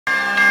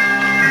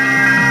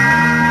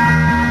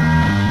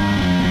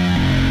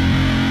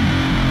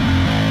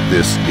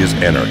This is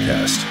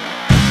Anarchast.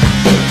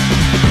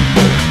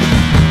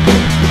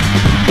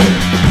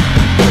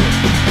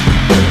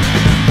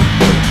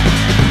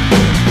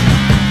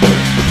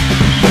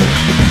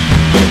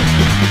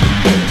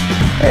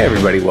 Hey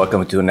everybody,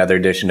 welcome to another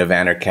edition of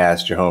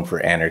Anarchast, your home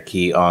for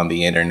anarchy on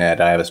the internet.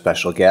 I have a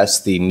special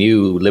guest, the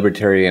new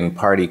Libertarian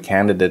Party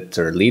candidate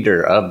or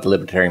leader of the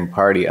Libertarian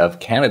Party of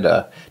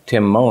Canada,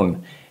 Tim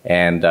Moen.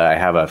 And I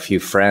have a few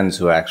friends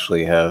who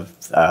actually have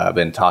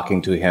been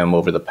talking to him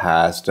over the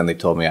past, and they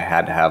told me I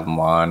had to have him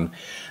on.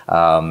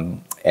 I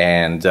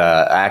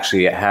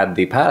actually had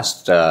the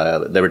past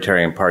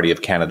Libertarian Party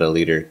of Canada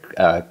leader,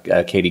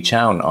 Katie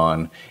Chown,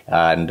 on.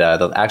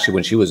 Actually,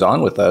 when she was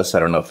on with us, I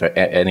don't know if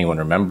anyone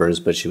remembers,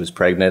 but she was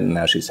pregnant and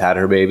now she's had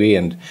her baby,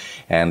 and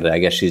I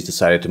guess she's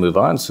decided to move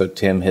on. So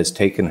Tim has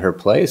taken her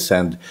place.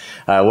 And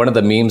one of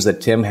the memes that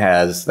Tim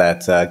has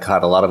that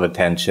caught a lot of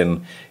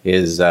attention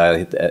is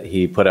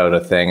he put out a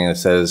thing and it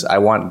says, "I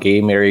want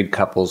gay married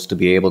couples to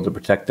be able to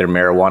protect their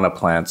marijuana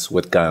plants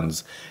with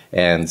guns."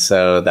 And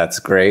so that's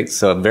great.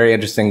 So a very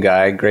interesting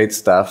guy, great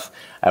stuff.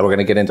 We're going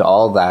to get into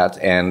all of that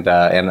and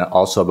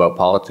also about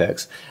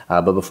politics.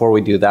 But before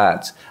we do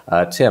that,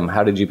 Tim,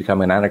 how did you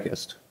become an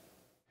anarchist?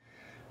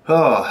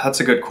 Oh,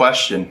 that's a good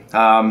question.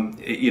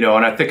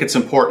 And I think it's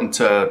important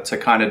to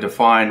kind of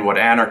define what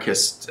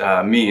anarchist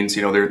means.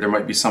 You know, there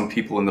might be some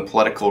people in the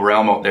political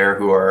realm out there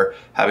who are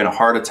having a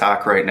heart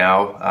attack right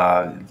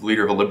now.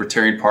 Leader of a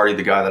Libertarian Party,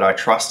 the guy that I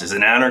trust, is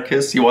an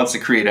anarchist. He wants to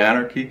create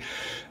anarchy.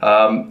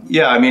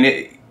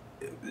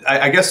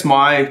 I guess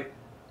I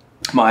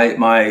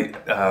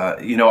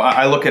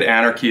look at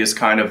anarchy as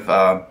kind of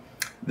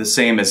the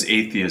same as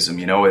atheism.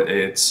 You know,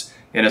 it's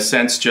in a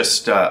sense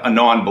just a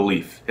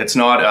non-belief. It's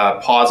not a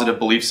positive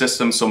belief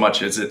system so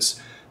much as it's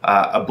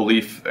a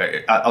belief,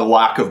 a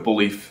lack of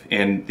belief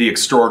in the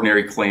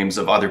extraordinary claims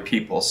of other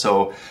people.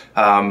 So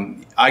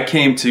I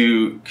came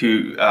to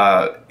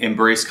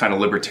embrace kind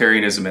of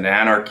libertarianism and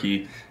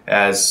anarchy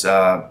as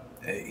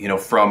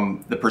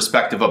from the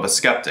perspective of a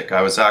skeptic.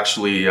 I was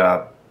actually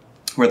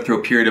went through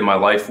a period in my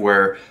life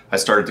where I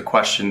started to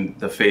question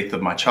the faith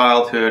of my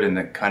childhood and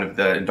the kind of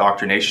the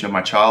indoctrination of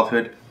my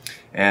childhood.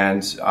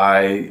 And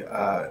I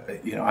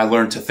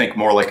learned to think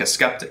more like a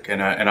skeptic.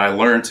 And I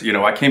learned,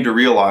 I came to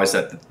realize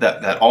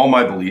that all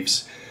my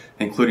beliefs,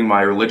 including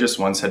my religious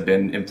ones, had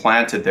been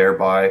implanted there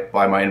by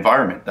my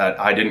environment, that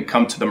I didn't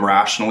come to them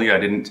rationally.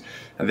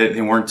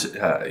 They weren't,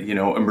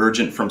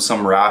 emergent from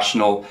some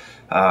rational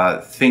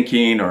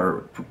thinking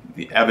or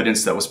the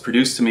evidence that was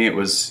produced to me.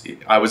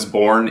 I was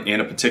born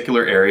in a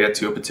particular area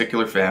to a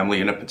particular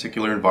family in a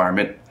particular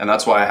environment, and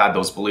that's why I had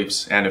those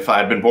beliefs. And if I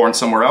had been born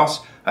somewhere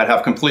else, I'd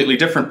have completely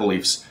different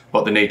beliefs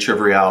about the nature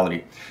of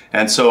reality.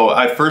 And so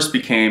I first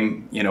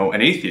became,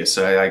 an atheist.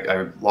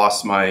 I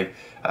lost my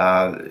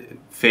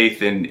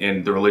faith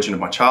in the religion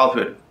of my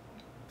childhood,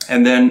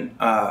 and then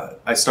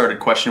I started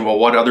questioning, well,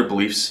 what other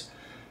beliefs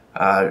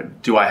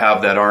do I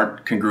have that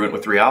aren't congruent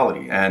with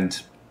reality? And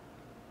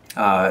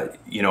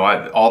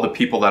all the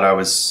people that I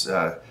was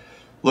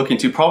looking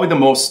to, probably the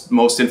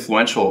most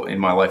influential in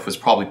my life was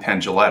probably Penn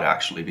Jillette,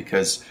 actually,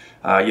 because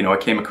I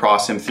came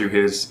across him through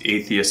his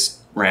atheist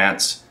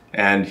rants,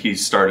 and he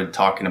started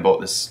talking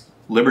about this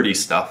liberty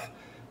stuff,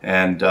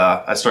 and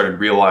I started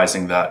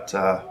realizing that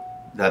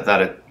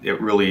it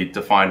really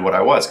defined what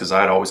I was, because I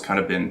had always kind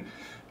of been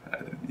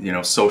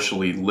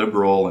socially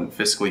liberal and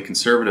fiscally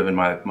conservative in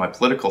my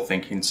political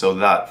thinking, so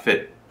that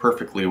fit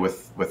perfectly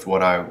with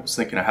what I was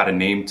thinking. I had a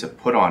name to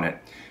put on it,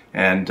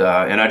 and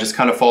I just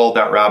kind of followed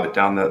that rabbit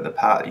down the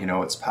path,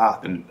 its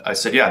path. And I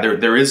said, yeah,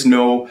 there is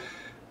no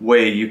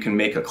way you can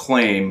make a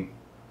claim.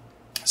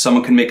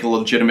 Someone can make a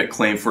legitimate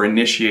claim for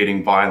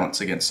initiating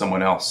violence against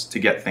someone else to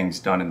get things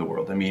done in the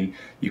world. I mean,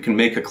 you can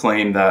make a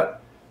claim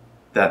that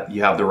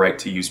you have the right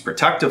to use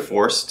protective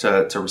force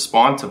to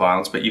respond to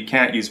violence, but you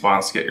can't use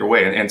violence to get your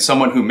way. And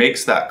someone who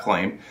makes that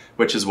claim,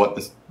 which is what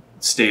the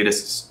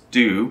statists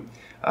do,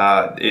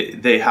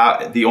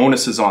 the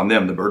onus is on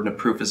them, the burden of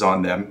proof is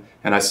on them,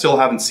 and I still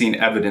haven't seen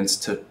evidence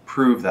to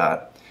prove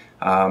that.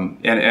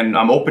 And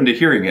I'm open to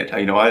hearing it.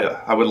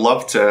 I would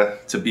love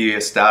to be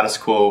a status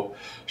quo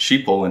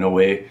sheeple in a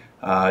way.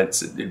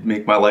 It'd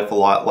make my life a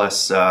lot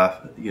less,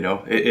 a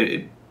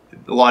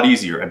lot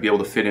easier. I'd be able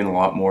to fit in a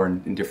lot more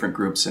in different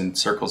groups and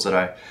circles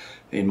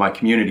in my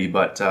community.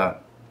 But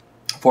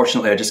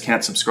fortunately, I just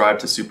can't subscribe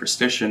to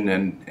superstition,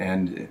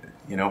 and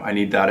I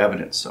need that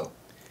evidence. So.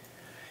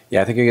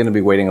 Yeah, I think you're going to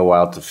be waiting a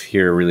while to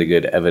hear really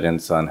good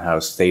evidence on how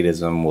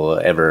statism will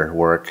ever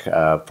work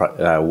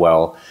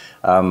well.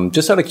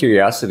 Just out of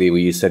curiosity,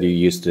 you said you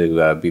used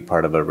to be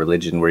part of a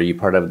religion. Were you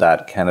part of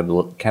that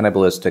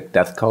cannibalistic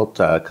death cult,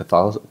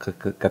 Catholicism?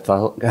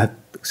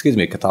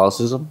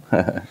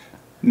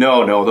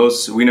 No,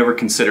 we never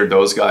considered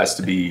those guys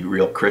to be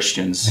real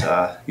Christians.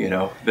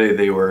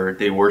 They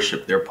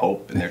worship their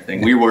pope and their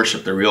thing. We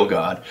worship the real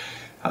God.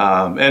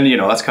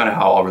 That's kind of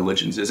how all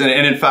religions is. And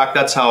in fact,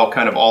 that's how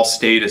kind of all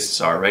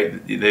statists are,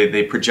 right?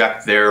 They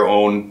project their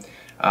own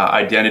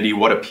identity,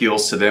 what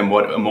appeals to them,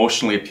 what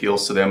emotionally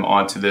appeals to them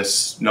onto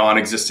this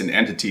non-existent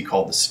entity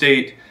called the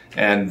state.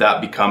 and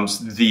that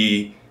becomes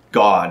the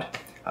God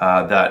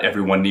that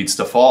everyone needs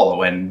to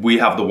follow. And we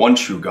have the one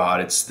true God.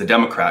 It's the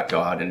Democrat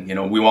God. And, you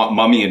know, we want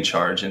Mummy in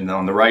charge. And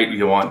on the right,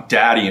 we want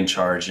Daddy in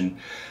charge. And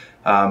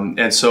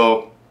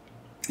so,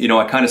 you know,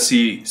 I kind of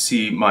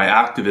see my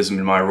activism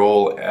and my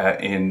role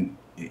in,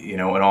 you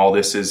know, in all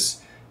this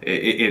is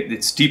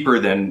it's deeper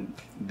than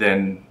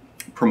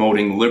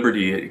promoting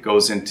liberty. It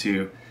goes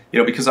into, you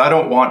know, because I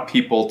don't want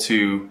people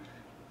to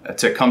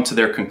come to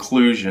their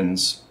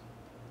conclusions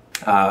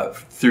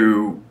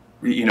through,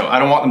 you know, I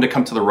don't want them to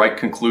come to the right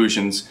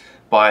conclusions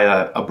by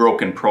a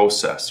broken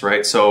process,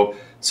 right? So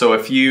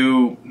if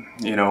you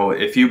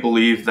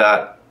believe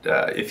that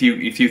if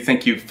you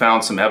think you've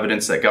found some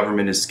evidence that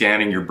government is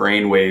scanning your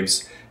brain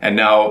waves, and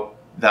now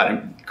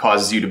that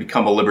causes you to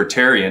become a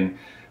libertarian,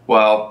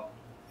 well,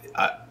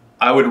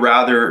 I would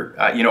rather,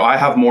 you know, I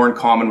have more in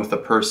common with a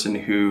person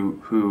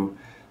who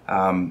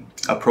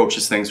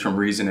approaches things from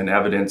reason and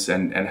evidence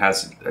and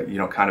has, you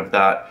know, kind of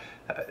that,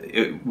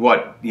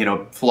 what, you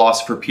know,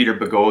 philosopher Peter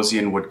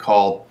Boghossian would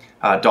call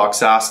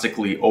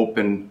doxastically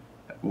open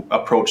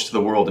approach to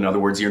the world. In other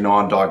words, you're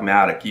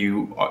non-dogmatic.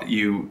 You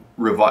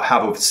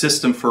have a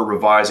system for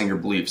revising your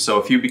beliefs.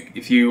 So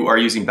if you are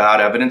using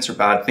bad evidence or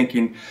bad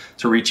thinking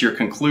to reach your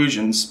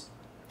conclusions,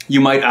 you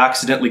might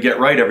accidentally get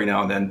right every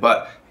now and then.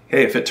 But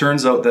hey, if it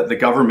turns out that the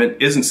government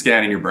isn't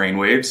scanning your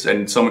brainwaves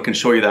and someone can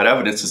show you that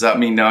evidence, does that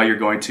mean now you're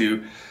going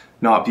to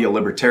not be a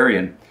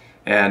libertarian?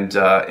 And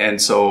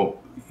so,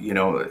 you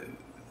know,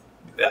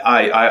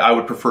 I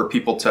would prefer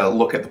people to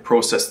look at the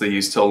process they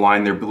use to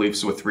align their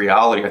beliefs with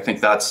reality. I think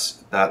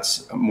that's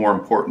more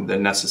important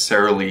than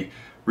necessarily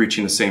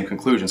reaching the same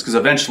conclusions, because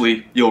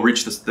eventually you'll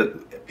reach this.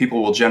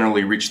 People will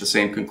generally reach the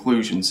same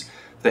conclusions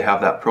if they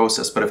have that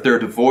process. But if they're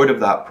devoid of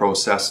that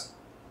process,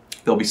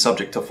 they'll be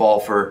subject to fall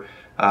for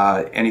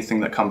anything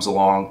that comes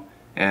along,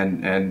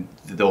 and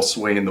they'll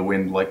sway in the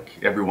wind like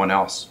everyone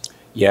else.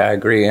 Yeah, I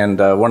agree. And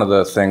one of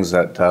the things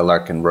that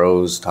Larkin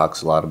Rose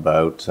talks a lot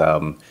about,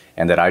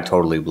 and that I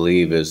totally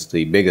believe is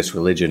the biggest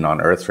religion on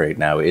earth right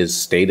now, is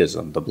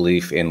statism, the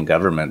belief in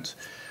government.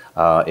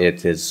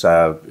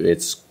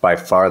 It's by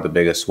far the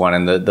biggest one.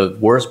 And the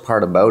worst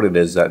part about it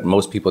is that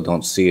most people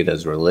don't see it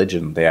as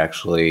religion. They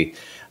actually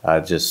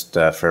just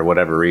for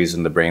whatever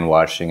reason, the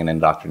brainwashing and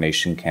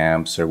indoctrination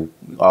camps, or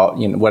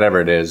you know,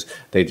 whatever it is,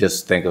 they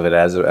just think of it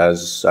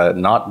as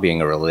not being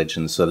a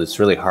religion. So it's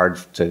really hard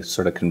to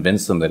sort of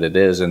convince them that it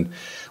is. And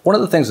one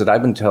of the things that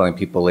I've been telling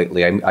people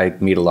lately, I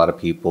meet a lot of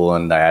people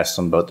and I ask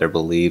them about their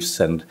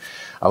beliefs, and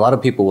a lot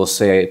of people will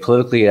say,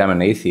 politically, I'm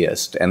an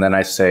atheist. And then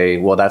I say,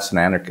 well, that's an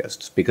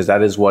anarchist, because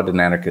that is what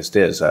an anarchist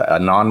is, a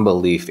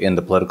non-belief in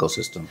the political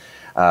system.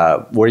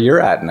 Where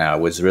you're at now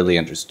was really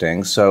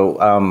interesting.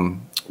 So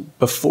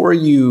before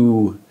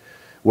you,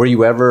 were you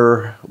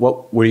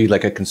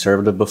like a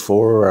conservative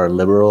before, or a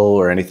liberal,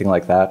 or anything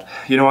like that?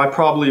 You know, I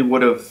probably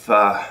would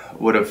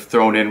have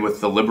thrown in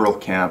with the liberal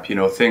camp, you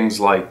know, things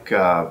like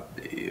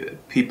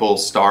people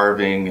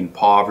starving and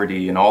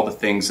poverty and all the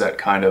things that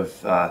kind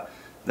of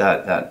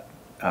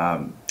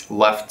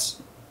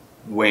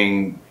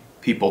left-wing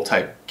people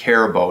type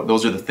care about.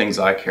 Those are the things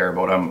I care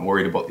about. I'm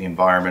worried about the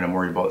environment. I'm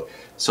worried about,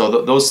 so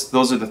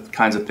those are the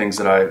kinds of things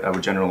that I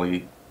would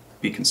generally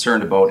be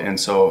concerned about. And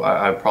so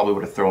I probably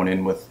would have thrown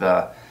in with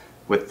the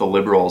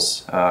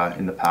liberals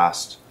in the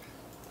past.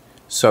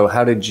 So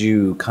how did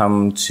you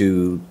come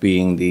to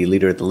being the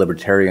leader of the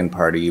Libertarian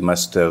Party? You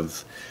must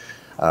have,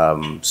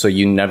 so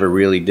you never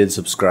really did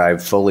subscribe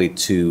fully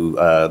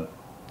to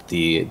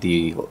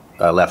the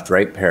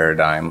left-right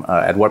paradigm.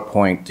 At what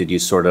point did you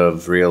sort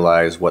of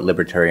realize what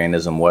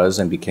libertarianism was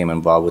and became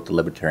involved with the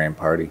Libertarian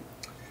Party?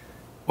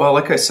 Well,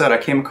 like I said, I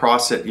came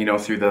across it, you know,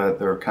 through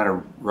the kind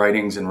of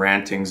writings and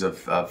rantings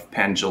of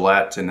Penn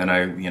Jillette, and then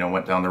I, you know,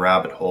 went down the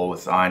rabbit hole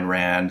with Ayn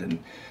Rand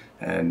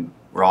and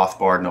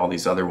Rothbard and all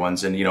these other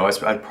ones. And, you know,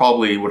 I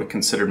probably would have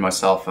considered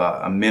myself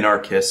a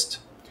minarchist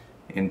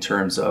in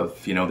terms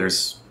of, you know,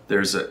 there's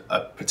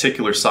a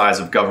particular size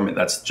of government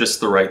that's just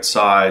the right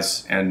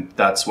size, and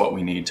that's what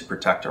we need to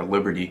protect our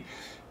liberty.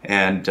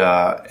 And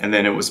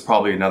then it was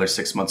probably another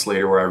 6 months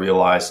later where I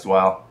realized,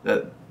 well,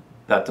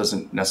 that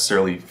doesn't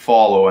necessarily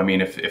follow. I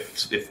mean,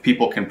 if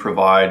people can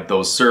provide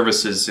those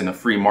services in a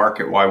free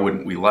market, why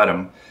wouldn't we let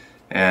them?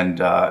 And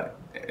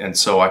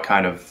so I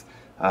kind of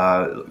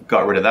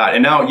got rid of that.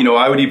 And now, you know,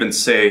 I would even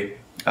say,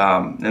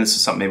 and this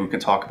is something maybe we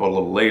can talk about a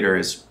little later,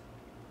 is,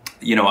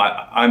 you know,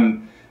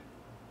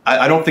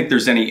 I don't think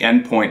there's any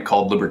endpoint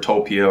called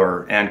Libertopia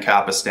or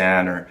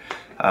Ancapistan, or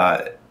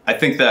I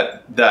think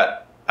that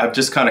I've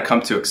just kind of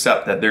come to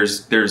accept that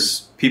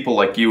there's people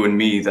like you and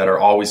me that are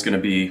always going to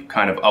be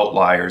kind of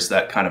outliers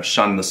that kind of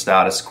shun the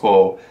status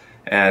quo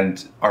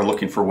and are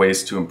looking for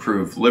ways to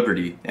improve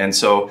liberty. And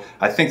so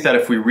I think that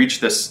if we reach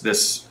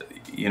this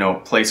you know,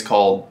 place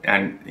called,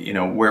 and you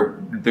know, where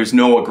there's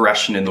no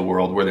aggression in the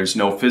world, where there's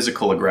no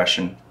physical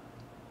aggression,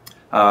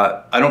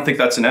 I don't think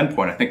that's an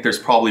endpoint. I think there's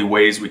probably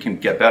ways we can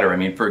get better. I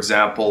mean, for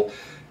example,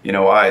 you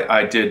know,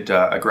 I did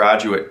a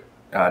graduate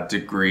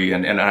degree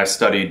and I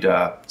studied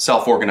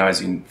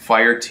self-organizing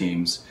fire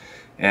teams,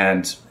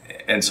 and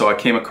and so I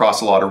came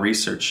across a lot of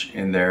research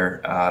in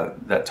there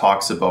that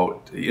talks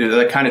about,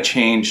 that kind of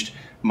changed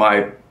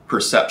my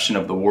perception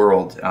of the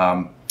world.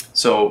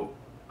 So,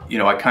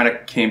 I kind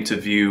of came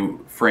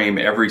to frame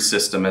every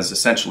system as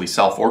essentially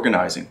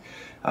self-organizing.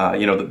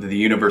 The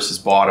universe is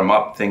bottom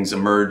up, things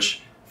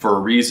emerge for a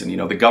reason.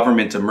 The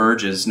government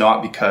emerges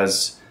not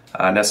because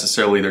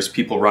necessarily there's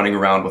people running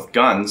around with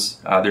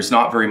guns. There's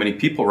not very many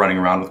people running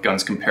around with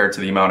guns compared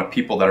to the amount of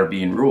people that are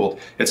being ruled.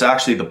 It's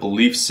actually the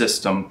belief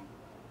system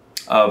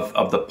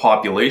of the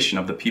population,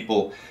 of the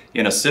people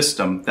in a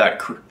system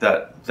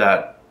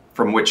that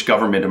from which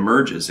government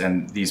emerges,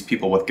 and these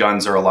people with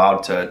guns are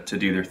allowed to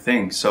do their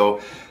thing. So,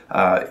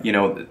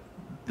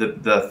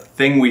 the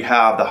thing we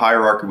have, the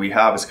hierarchy we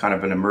have, is kind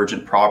of an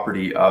emergent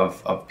property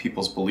of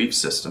people's belief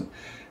system.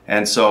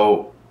 And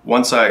so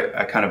once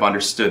I kind of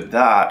understood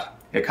that,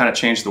 it kind of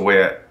changed the way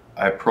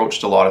I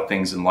approached a lot of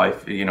things in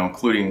life,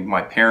 including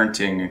my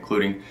parenting,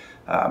 including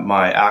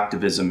my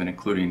activism, and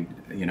including,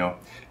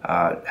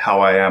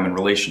 how I am in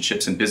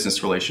relationships and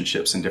business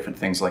relationships and different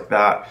things like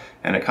that.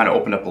 And it kind of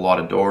opened up a lot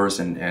of doors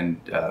and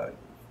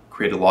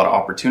created a lot of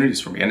opportunities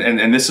for me.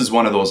 And this is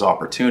one of those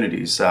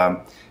opportunities.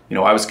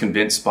 I was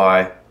convinced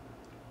by,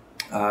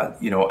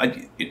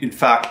 in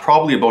fact,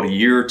 probably about a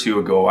year or two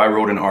ago, I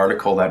wrote an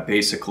article that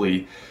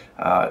basically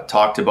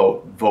talked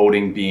about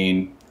voting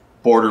being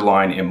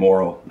borderline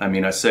immoral. I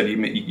mean, I said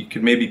you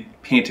could maybe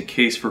paint a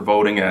case for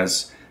voting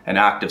as an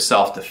act of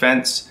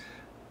self-defense,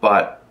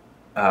 but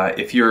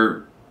if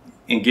you're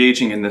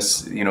engaging in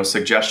this,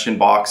 suggestion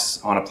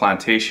box on a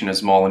plantation,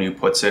 as Molyneux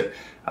puts it,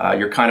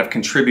 you're kind of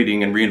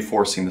contributing and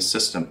reinforcing the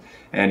system.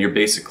 And you're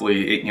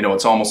basically,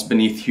 it's almost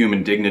beneath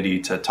human dignity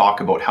to talk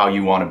about how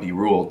you want to be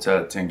ruled,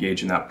 to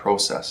engage in that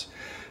process.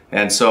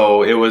 And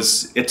so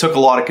it took a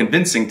lot of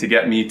convincing to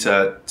get me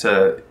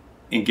to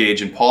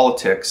engage in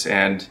politics.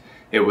 And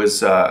it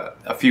was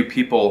a few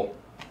people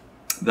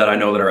that I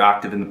know that are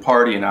active in the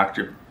party and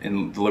active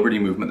in the Liberty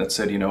movement that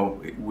said,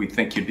 we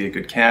think you'd be a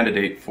good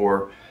candidate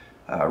for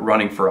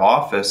running for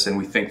office, and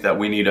we think that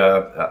we need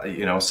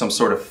some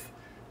sort of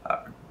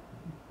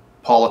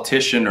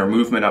politician or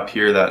movement up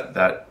here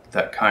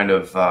that kind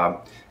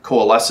of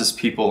coalesces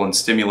people and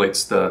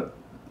stimulates the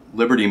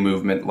liberty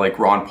movement like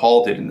Ron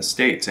Paul did in the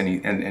States.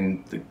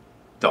 And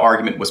the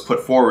argument was put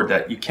forward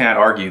that you can't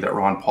argue that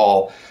Ron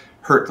Paul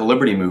hurt the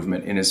liberty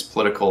movement in his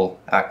political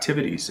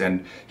activities.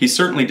 And he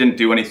certainly didn't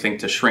do anything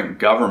to shrink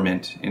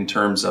government in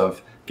terms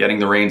of getting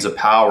the reins of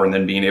power and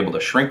then being able to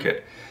shrink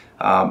it.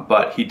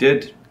 But he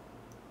did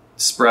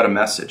spread a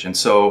message. And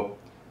so,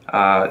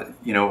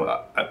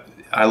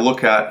 I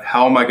look at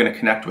how am I going to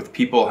connect with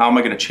people? How am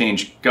I going to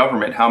change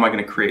government? How am I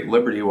going to create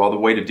liberty? Well, the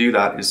way to do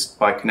that is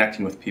by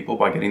connecting with people,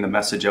 by getting the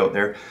message out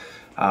there,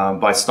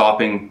 by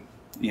stopping,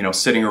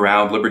 sitting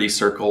around liberty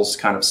circles,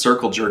 kind of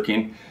circle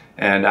jerking,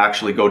 and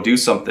actually go do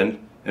something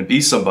and be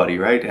somebody,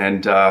 right?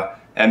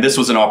 And this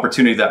was an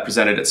opportunity that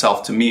presented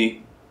itself to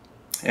me,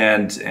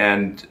 and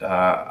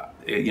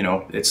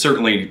it's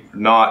certainly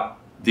not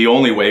the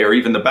only way or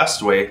even the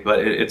best way, but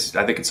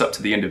I think it's up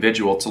to the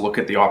individual to look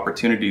at the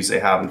opportunities they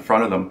have in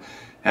front of them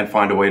and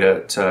find a way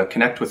to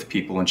connect with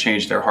people and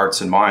change their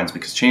hearts and minds,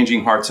 because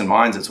changing hearts and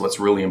minds is what's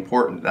really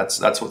important. That's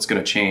what's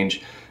going to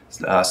change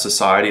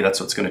society.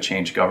 That's what's going to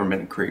change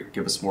government and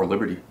give us more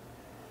liberty.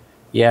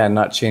 Yeah,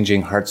 not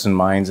changing hearts and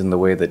minds in the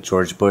way that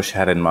George Bush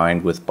had in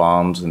mind with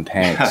bombs and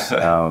tanks.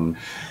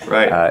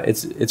 Right.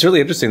 It's really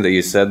interesting that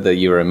you said that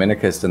you were a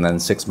minarchist and then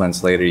 6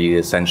 months later you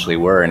essentially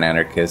were an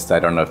anarchist. I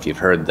don't know if you've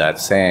heard that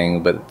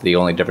saying, but the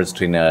only difference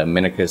between a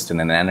minarchist and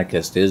an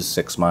anarchist is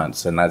 6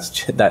 months. And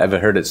I've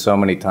heard it so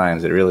many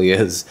times. It really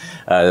is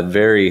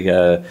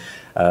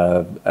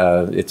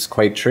it's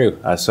quite true.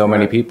 So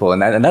many people.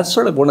 And that's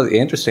sort of one of the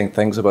interesting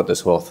things about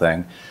this whole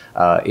thing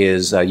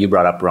is you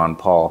brought up Ron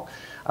Paul.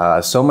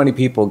 So many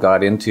people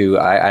got into,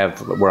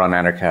 we're on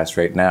Anarchast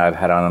right now, I've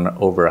had on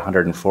over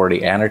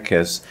 140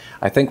 anarchists.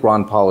 I think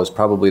Ron Paul is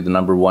probably the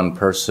 #1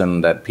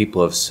 person that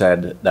people have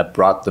said that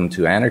brought them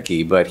to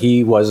anarchy, but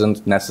he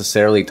wasn't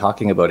necessarily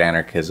talking about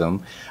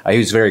anarchism. He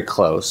was very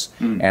close,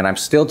 and I'm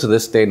still to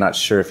this day not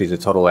sure if he's a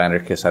total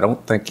anarchist. I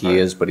don't think he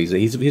is, but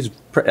he's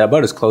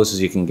about as close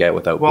as you can get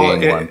without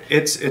being one.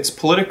 It's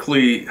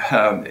politically,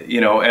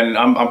 and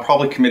I'm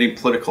probably committing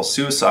political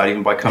suicide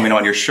even by coming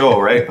on your show,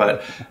 right?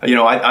 But,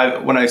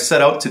 when I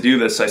set out to do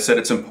this, I said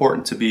it's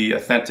important to be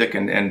authentic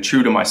and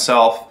true to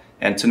myself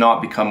and to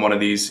not become one of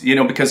these,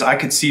 because I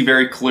could see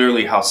very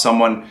clearly how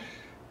someone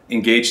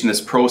engaged in this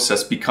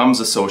process becomes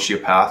a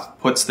sociopath,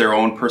 puts their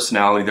own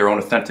personality, their own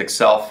authentic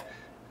self,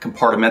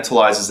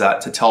 compartmentalizes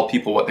that to tell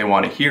people what they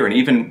want to hear. And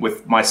even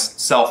with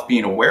myself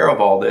being aware of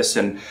all this,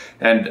 and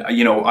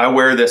I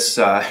wear this,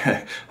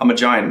 I'm a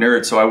giant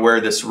nerd, so I wear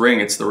this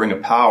ring. It's the Ring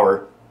of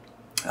Power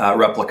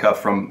replica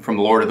from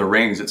Lord of the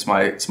Rings. It's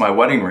my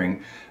wedding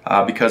ring.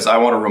 Because I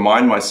want to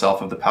remind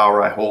myself of the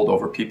power I hold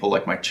over people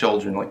like my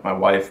children, like my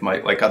wife,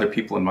 like other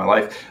people in my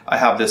life. I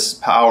have this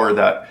power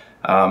that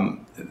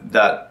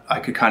I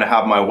could kind of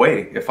have my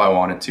way if I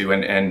wanted to,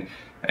 and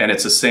And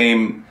it's the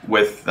same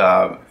with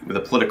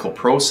the political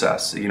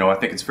process. You know, I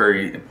think it's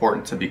very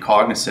important to be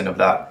cognizant of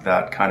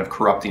that kind of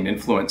corrupting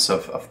influence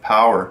of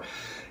power.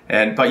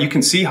 But you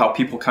can see how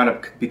people kind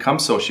of become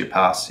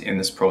sociopaths in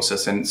this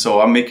process. And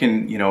so I'm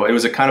making, you know, it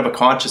was a kind of a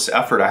conscious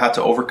effort. I had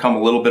to overcome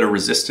a little bit of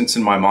resistance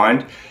in my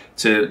mind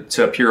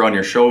to appear on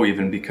your show,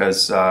 even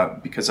because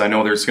I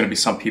know there's going to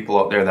be some people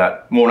out there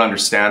that won't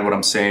understand what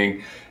I'm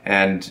saying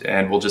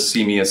and will just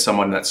see me as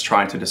someone that's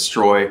trying to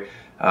destroy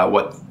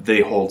what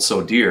they hold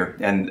so dear.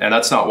 And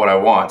that's not what I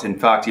want. In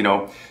fact, you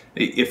know,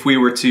 if we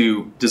were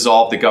to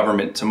dissolve the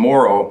government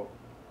tomorrow,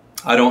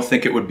 I don't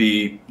think it would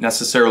be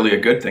necessarily a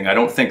good thing. I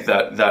don't think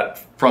that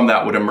from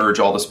that would emerge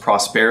all this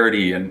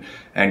prosperity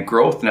and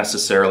growth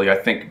necessarily. I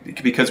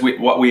think because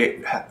what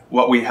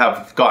we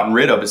have gotten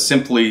rid of is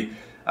simply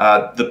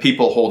the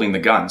people holding the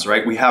guns,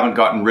 right? We haven't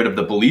gotten rid of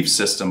the belief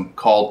system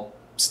called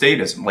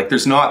statism. Like,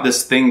 there's not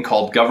this thing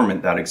called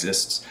government that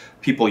exists.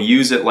 People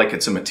use it like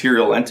it's a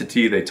material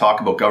entity. They talk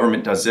about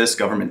government does this,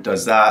 government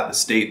does that, the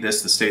state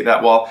this, the state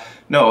that. Well,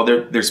 no,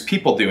 there's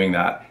people doing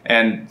that,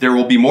 and there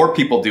will be more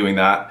people doing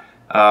that.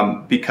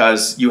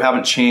 Because you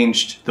haven't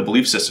changed the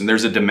belief system.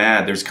 There's a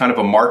demand. There's kind of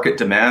a market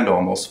demand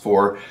almost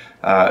for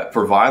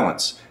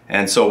violence.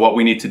 And so what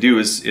we need to do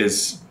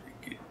is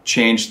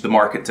change the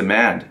market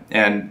demand.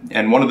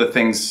 And one of the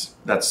things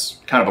that's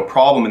kind of a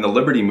problem in the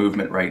liberty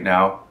movement right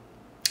now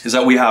is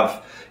that we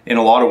have, in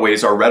a lot of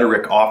ways, our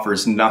rhetoric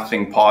offers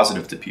nothing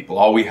positive to people.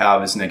 All we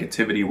have is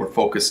negativity. We're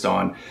focused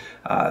on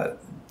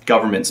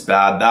government's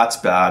bad,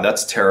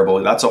 that's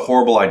terrible, that's a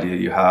horrible idea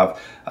you have.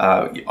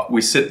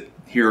 We sit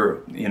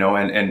here, you know,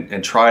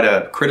 and try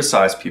to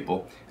criticize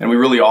people, and we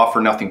really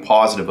offer nothing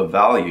positive of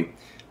value.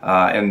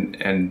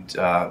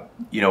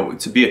 You know,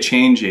 to be a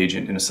change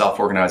agent in a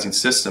self-organizing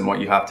system, what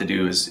you have to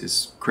do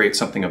is create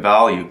something of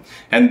value.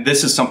 And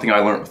this is something I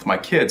learned with my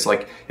kids.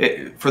 Like,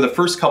 for the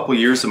first couple of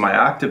years of my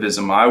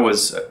activism, I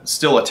was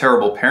still a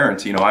terrible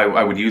parent. You know,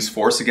 I would use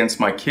force against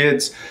my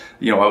kids.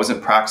 You know, I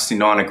wasn't practicing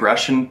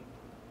non-aggression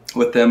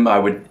with them. I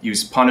would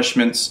use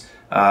punishments,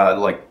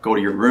 like go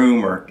to your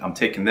room, or I'm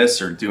taking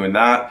this or doing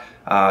that,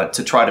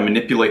 to try to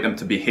manipulate them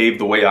to behave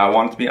the way I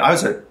wanted to be. I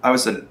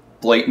was a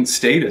blatant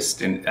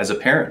statist as a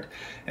parent,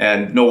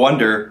 and no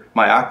wonder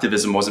my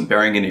activism wasn't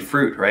bearing any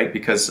fruit, right?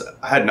 Because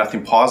I had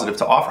nothing positive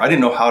to offer. I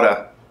didn't know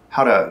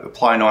how to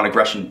apply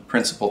non-aggression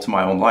principle to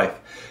my own life,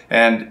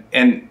 and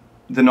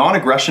the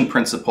non-aggression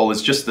principle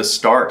is just the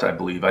start, I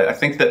believe. I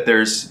think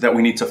that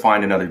we need to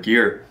find another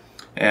gear.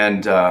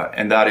 And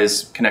that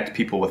is connect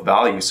people with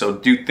value. So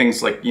do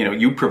things like, you know,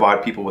 you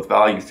provide people with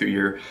value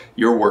through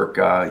your work.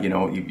 You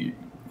know, you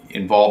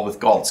involved with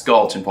Galt's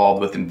Gulch,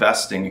 involved with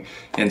investing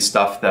in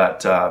stuff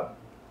that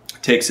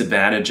takes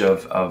advantage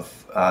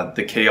of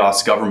the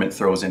chaos government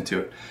throws into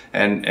it,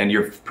 and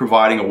you're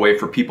providing a way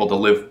for people to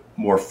live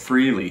more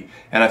freely.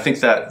 And I think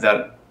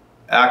that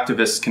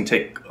activists can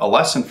take a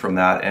lesson from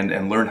that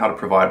and learn how to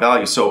provide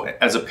value. So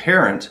as a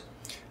parent,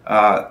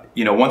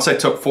 you know, once I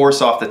took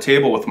force off the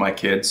table with my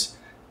kids,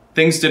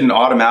 things didn't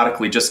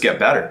automatically just get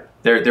better.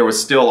 There was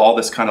still all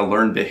this kind of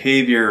learned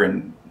behavior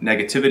and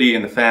negativity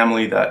in the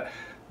family that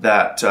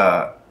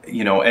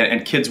you know,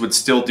 and kids would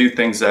still do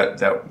things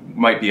that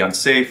might be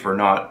unsafe or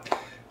not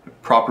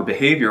proper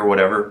behavior or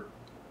whatever.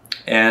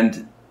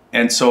 And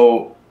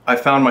so I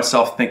found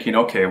myself thinking,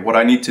 okay, what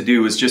I need to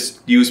do is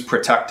just use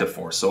protective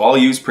force. So I'll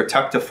use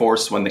protective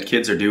force when the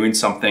kids are doing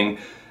something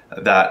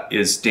that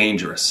is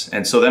dangerous.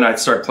 And so then I'd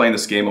start playing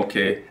this game.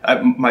 Okay,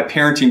 my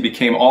parenting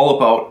became all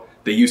about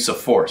the use of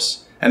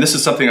force. And this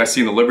is something I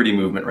see in the liberty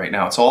movement right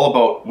now. It's all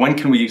about, when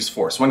can we use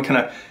force? When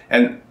can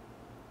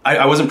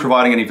I wasn't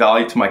providing any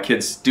value to my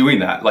kids doing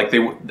that. Like,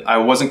 I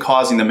wasn't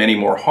causing them any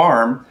more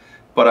harm,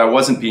 but I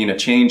wasn't being a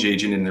change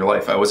agent in their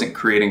life. I wasn't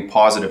creating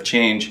positive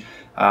change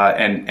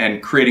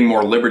and creating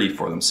more liberty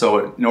for them.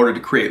 So in order to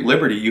create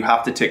liberty, you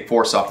have to take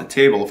force off the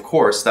table. Of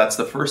course, that's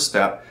the first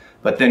step.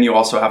 But then you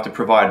also have to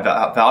provide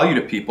value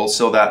to people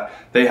so that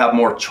they have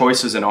more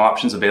choices and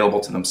options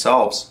available to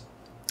themselves.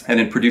 And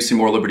in producing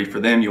more liberty for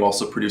them, you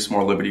also produce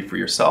more liberty for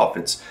yourself.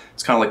 It's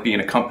kind of like being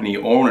a company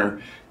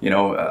owner. You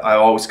know, I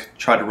always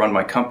try to run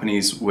my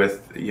companies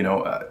with, you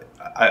know,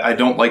 I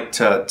don't like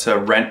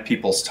to rent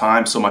people's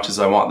time so much as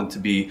I want them to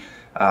be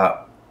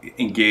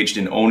engaged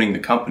in owning the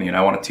company. And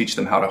I want to teach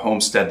them how to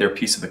homestead their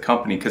piece of the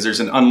company, because there's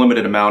an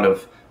unlimited amount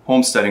of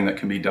homesteading that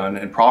can be done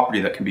and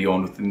property that can be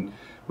owned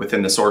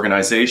within this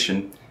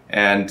organization.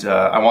 And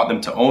I want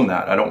them to own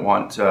that. I don't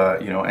want,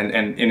 you know,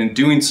 and in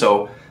doing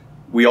so,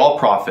 we all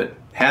profit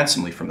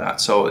handsomely from that.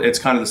 So it's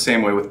kind of the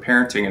same way with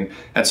parenting.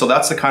 And so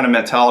that's the kind of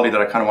mentality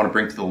that I kind of want to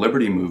bring to the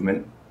liberty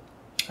movement,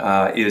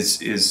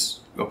 is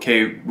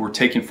okay, we're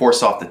taking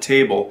force off the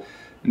table.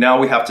 Now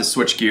we have to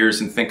switch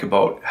gears and think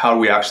about, how do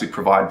we actually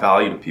provide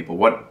value to people?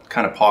 What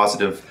kind of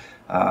positive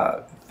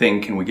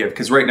thing can we give?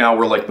 Because right now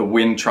we're like the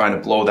wind trying to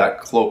blow that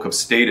cloak of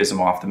statism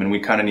off them, and we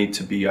kind of need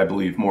to be, I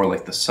believe, more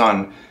like the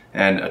sun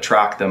and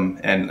attract them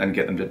and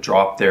get them to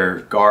drop their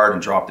guard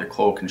and drop their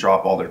cloak and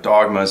drop all their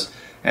dogmas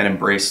and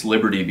embrace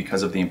liberty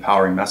because of the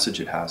empowering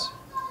message it has.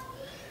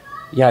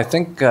 Yeah, I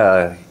think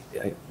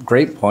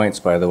Great points,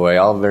 by the way,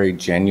 all very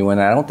genuine.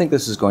 I don't think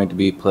this is going to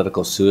be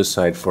political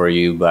suicide for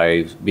you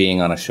by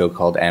being on a show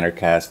called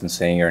Anarchast and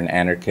saying you're an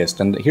anarchist.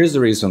 And here's the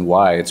reason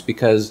why. It's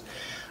because,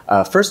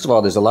 first of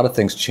all, there's a lot of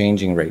things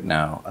changing right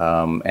now.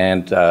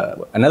 And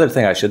another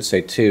thing I should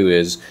say, too,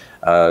 is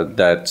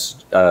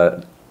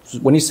that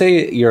when you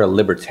say you're a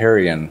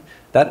libertarian,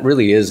 that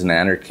really is an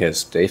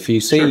anarchist. If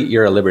you say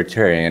you're a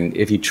libertarian,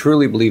 if you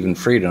truly believe in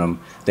freedom,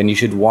 then you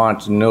should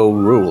want no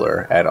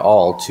ruler at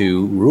all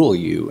to rule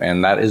you.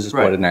 And that is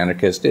what an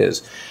anarchist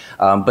is.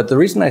 But the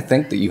reason I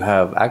think that you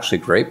have actually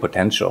great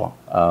potential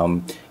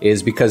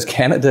is because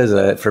Canada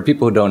is for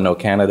people who don't know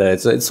Canada,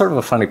 it's sort of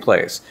a funny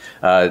place.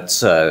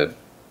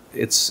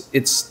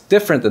 It's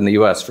different than the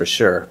U.S. for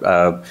sure.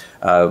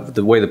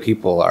 The way the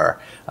people are,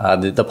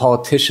 the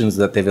politicians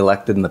that they've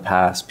elected in the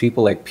past,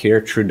 people like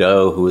Pierre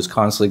Trudeau, who was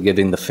constantly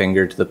giving the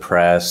finger to the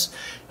press,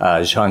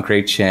 Jean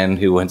Chrétien,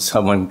 who when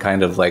someone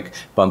kind of like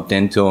bumped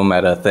into him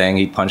at a thing,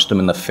 he punched him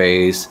in the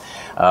face.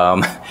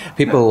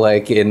 People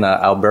like in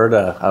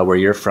Alberta, where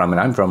you're from, and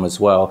I'm from as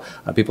well,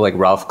 people like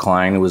Ralph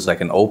Klein, who was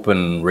like an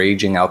open,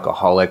 raging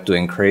alcoholic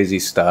doing crazy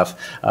stuff.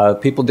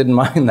 People didn't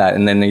mind that.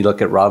 And then you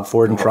look at Rob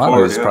Ford in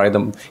Toronto,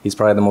 he's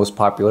probably the most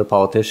popular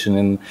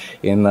politician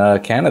in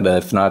Canada,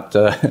 if not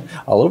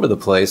all over the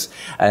place.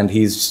 And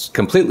he's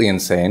completely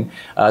insane.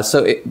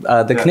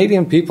 The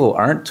Canadian people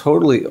aren't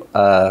totally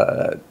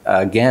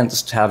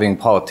against having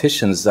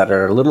politicians that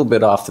are a little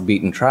bit off the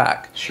beaten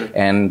track. Sure.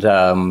 And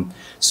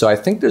so I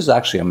think there's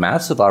actually a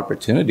massive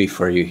opportunity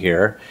for you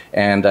here.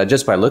 And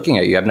just by looking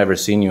at you, I've never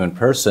seen you in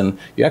person,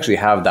 you actually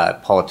have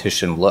that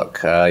politician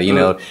look. You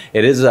know,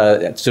 it is,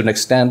 to an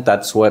extent,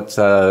 that's what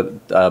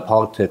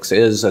politics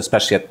is,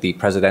 especially at the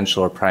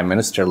presidential or prime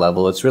minister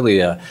level. It's really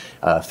a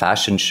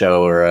fashion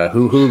show, or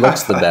who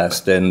looks the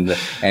best. And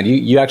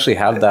you actually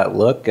have that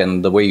look,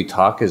 and the way you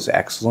talk is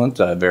excellent.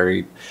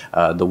 Very,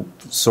 the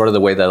sort of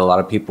the way that a lot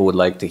of people would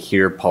like to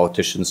hear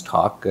politicians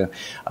talk.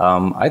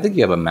 I think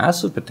you have a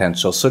massive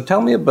potential. So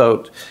tell me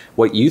about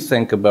what you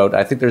think about,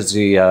 I think there's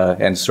the,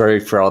 and sorry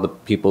for all the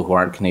people who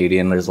aren't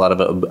Canadian, there's a lot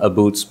of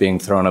boots being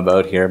thrown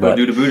about here. But,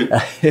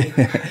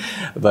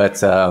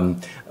 but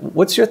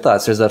what's your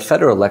thoughts? There's a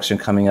federal election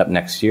coming up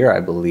next year, I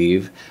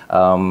believe.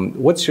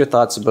 What's your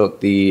thoughts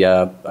about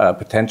the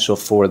potential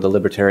for the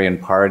Libertarian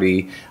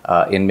Party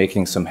in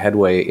making some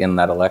headway in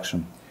that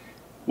election?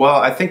 Well,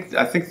 I think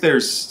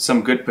there's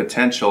some good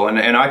potential,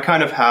 and I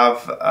kind of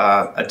have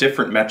a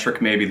different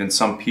metric maybe than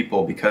some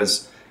people,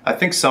 because I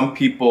think some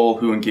people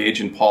who engage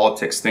in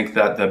politics think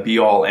that the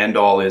be-all,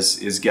 end-all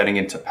is getting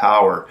into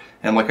power.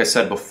 And like I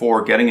said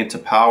before, getting into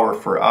power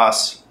for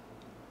us,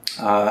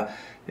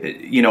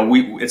 you know,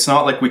 it's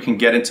not like we can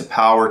get into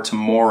power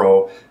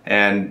tomorrow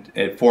and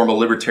form a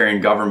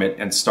libertarian government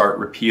and start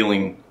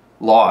repealing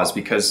laws,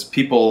 because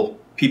people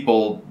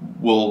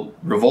will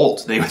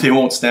revolt. They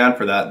won't stand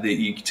for that.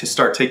 To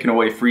start taking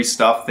away free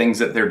stuff, things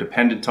that they're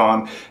dependent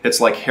on, it's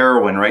like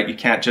heroin, right? You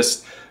can't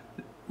just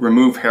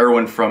remove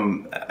heroin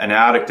from an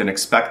addict and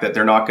expect that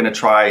they're not going to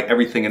try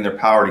everything in their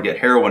power to get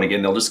heroin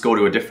again. They'll just go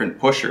to a different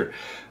pusher.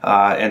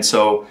 And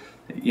so,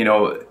 you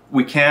know,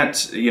 we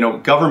can't, you know,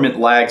 government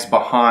lags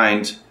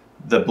behind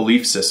the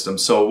belief system.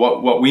 So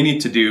what we need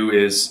to do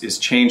is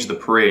change the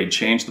parade,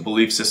 change the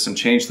belief system,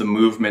 change the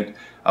movement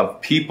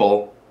of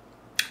people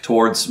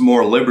towards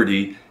more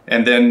liberty,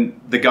 and then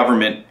the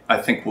government, I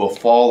think, will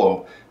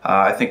follow.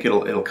 I think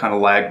it'll kind of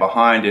lag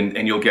behind,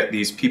 and you'll get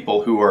these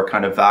people who are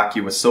kind of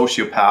vacuous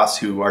sociopaths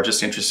who are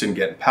just interested in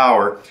getting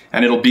power,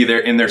 and it'll be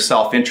in their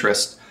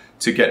self-interest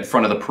to get in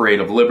front of the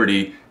parade of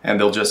liberty, and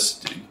they'll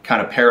just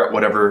kind of parrot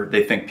whatever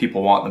they think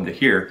people want them to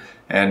hear.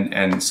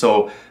 And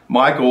so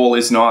my goal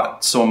is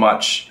not so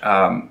much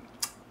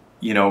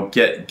you know,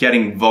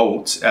 getting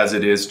votes as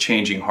it is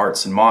changing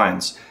hearts and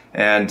minds.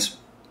 And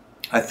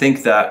I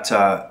think that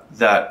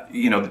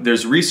you know,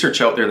 there's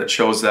research out there that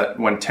shows that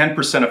when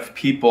 10% of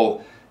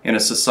people in a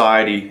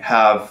society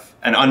have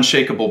an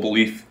unshakable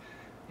belief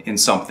in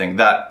something,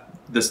 that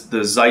the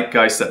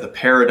zeitgeist, that the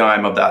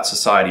paradigm of that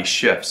society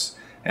shifts.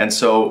 And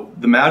so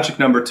the magic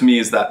number to me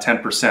is that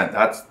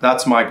 10%.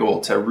 That's my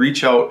goal, to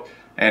reach out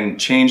and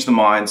change the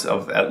minds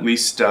of at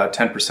least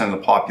 10% of the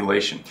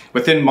population.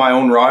 Within my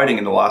own riding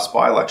in the last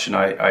by-election,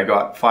 I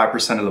got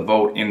 5% of the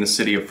vote in the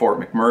city of Fort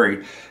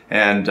McMurray.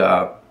 And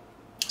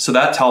so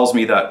that tells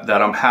me that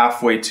I'm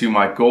halfway to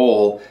my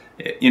goal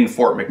in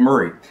Fort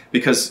McMurray,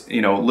 because,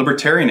 you know,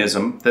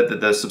 libertarianism,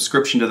 the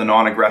subscription to the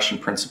non-aggression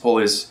principle,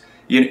 is,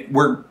 you know,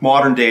 we're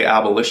modern day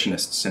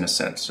abolitionists in a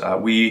sense.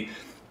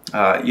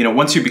 You know,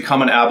 once you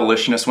become an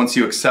abolitionist, once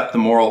you accept the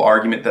moral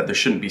argument that there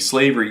shouldn't be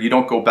slavery, you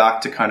don't go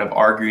back to kind of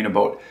arguing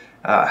about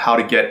how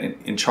to get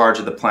in charge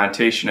of the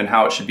plantation and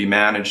how it should be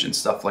managed and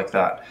stuff like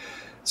that.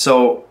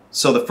 So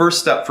the first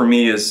step for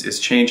me is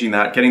changing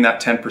that, getting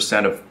that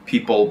 10% of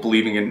people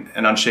believing in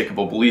an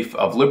unshakable belief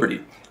of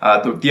liberty.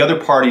 The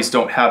other parties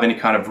don't have any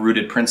kind of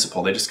rooted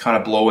principle. They just kind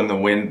of blow in the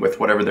wind with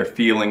whatever they're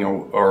feeling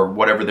or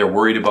whatever they're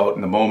worried about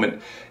in the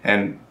moment.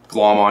 And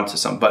glom onto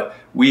some, but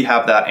we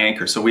have that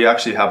anchor. So we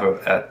actually have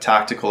a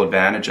tactical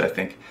advantage, I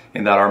think,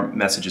 in that our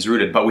message is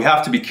rooted. But we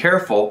have to be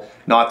careful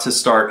not to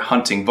start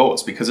hunting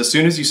votes, because as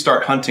soon as you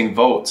start hunting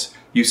votes,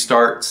 you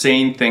start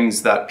saying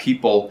things that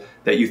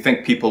you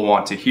think people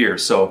want to hear.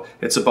 So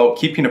it's about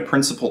keeping a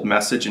principled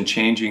message and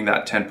changing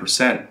that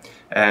 10%,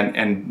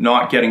 and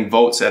not getting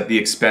votes at the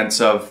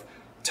expense of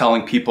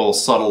telling people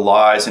subtle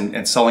lies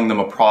and selling them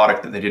a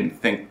product that they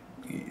didn't think,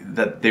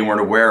 that they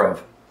weren't aware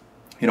of.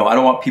 You know, I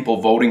don't want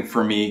people voting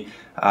for me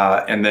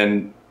and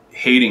then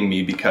hating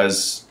me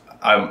because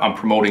I'm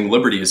promoting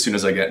liberty as soon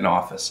as I get in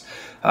office.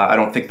 I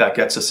don't think that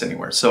gets us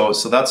anywhere. So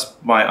that's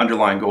my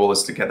underlying goal,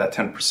 is to get that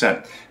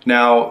 10%.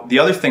 Now, the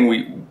other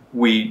thing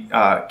we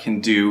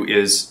can do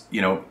is,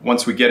 you know,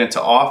 once we get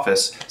into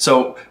office,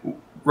 so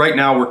right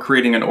now we're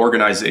creating an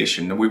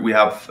organization. We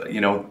have, you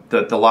know,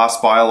 the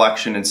last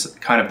by-election and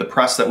kind of the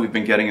press that we've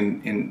been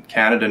getting in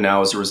Canada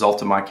now as a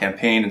result of my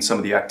campaign and some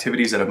of the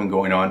activities that have been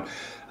going on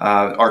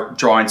are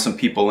drawing some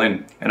people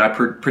in. And I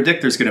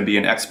predict there's going to be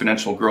an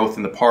exponential growth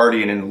in the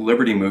party and in the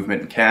liberty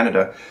movement in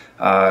Canada.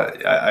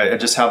 I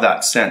just have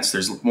that sense.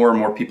 There's more and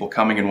more people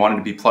coming and wanting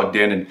to be plugged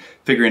in and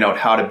figuring out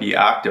how to be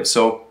active.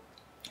 So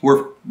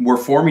we're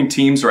forming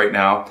teams right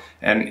now,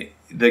 and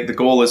the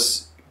goal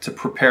is to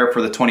prepare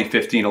for the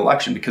 2015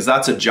 election, because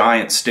that's a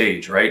giant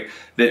stage, right?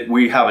 That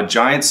we have a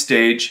giant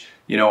stage.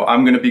 You know,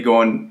 I'm going to be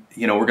going,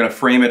 you know, we're going to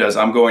frame it as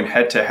I'm going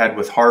head to head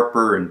with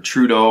Harper and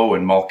Trudeau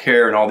and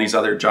Mulcair and all these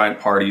other giant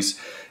parties,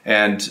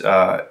 and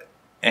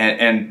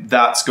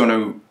that's going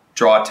to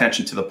draw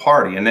attention to the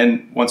party. And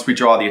then once we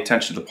draw the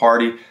attention to the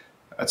party,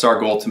 it's our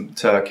goal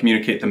to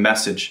communicate the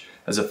message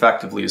as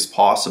effectively as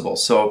possible.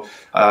 So,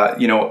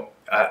 you know,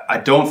 I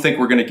don't think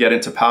we're going to get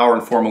into power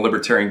and form a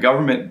libertarian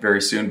government very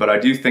soon, but I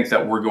do think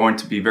that we're going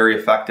to be very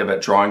effective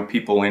at drawing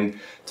people in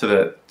to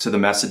the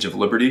message of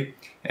liberty.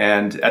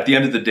 And at the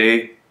end of the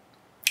day,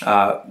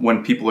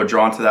 when people are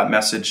drawn to that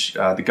message,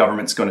 the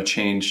government's going to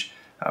change,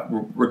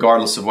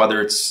 regardless of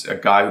whether it's a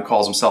guy who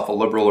calls himself a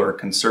liberal or a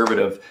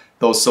conservative.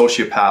 Those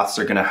sociopaths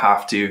are going to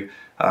have to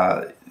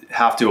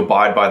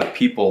abide by the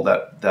people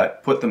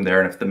that put them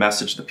there. And if the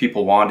message the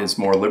people want is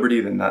more liberty,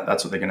 then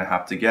that's what they're going to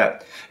have to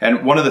get.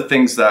 And one of the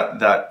things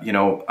that you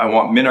know, I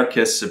want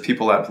minarchists and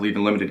people that believe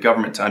in limited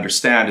government to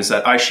understand is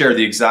that I share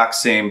the exact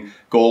same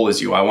goal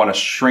as you. I want to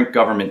shrink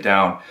government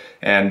down.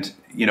 And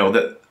you know,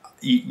 that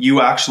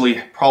you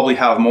actually probably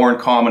have more in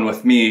common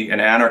with me, an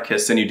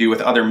anarchist, than you do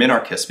with other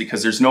minarchists,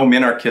 because there's no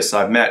minarchists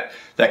I've met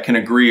that can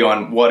agree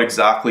on what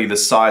exactly the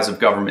size of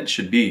government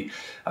should be.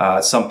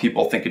 Some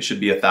people think it should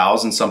be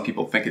 1,000. Some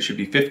people think it should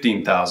be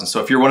 15,000.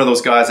 So if you're one of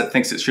those guys that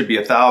thinks it should be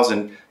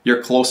 1,000,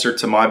 you're closer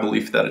to my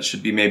belief that it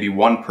should be maybe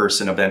one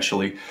person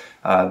eventually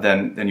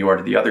than you are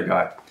to the other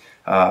guy.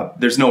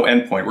 There's no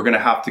endpoint. We're going to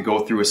have to go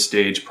through a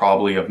stage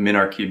probably of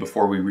minarchy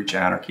before we reach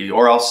anarchy,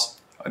 or else,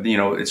 you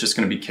know, it's just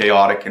going to be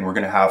chaotic, and we're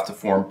going to have to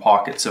form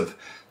pockets of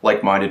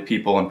like-minded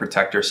people and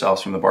protect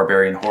ourselves from the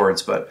barbarian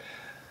hordes. But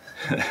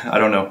I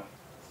don't know.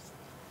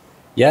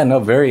 Yeah, no,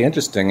 very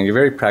interesting. And you're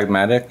very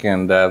pragmatic,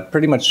 and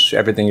pretty much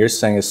everything you're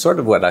saying is sort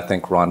of what I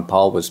think Ron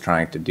Paul was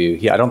trying to do.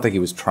 I don't think he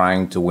was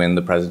trying to win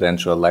the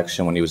presidential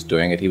election when he was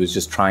doing it. He was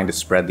just trying to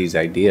spread these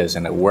ideas,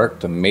 and it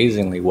worked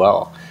amazingly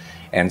well.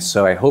 And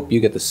so I hope you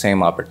get the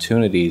same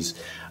opportunities.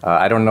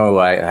 I don't know,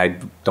 I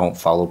don't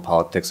follow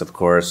politics, of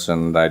course,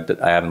 and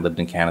I haven't lived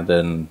in Canada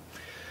in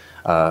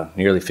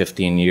nearly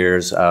 15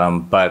 years.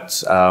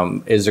 But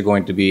is there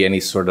going to be any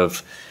sort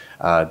of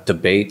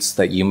debates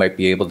that you might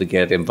be able to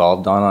get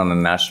involved on a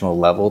national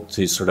level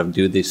to sort of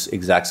do this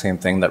exact same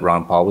thing that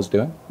Ron Paul was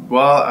doing?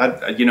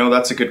 Well, you know,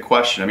 that's a good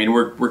question. I mean,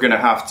 we're going to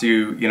have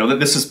to, you know,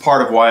 this is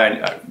part of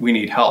why we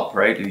need help,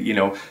 right? You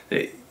know,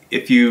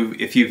 if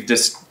you've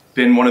just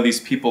been one of these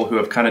people who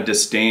have kind of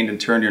disdained and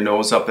turned your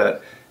nose up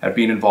at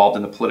being involved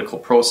in the political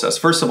process,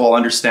 first of all,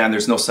 understand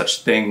there's no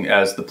such thing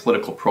as the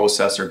political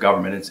process or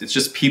government. It's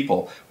just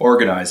people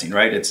organizing,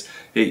 right?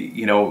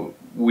 You know,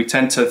 we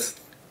tend to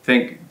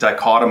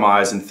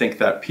dichotomize and think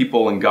that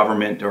people in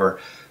government or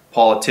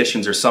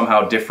politicians are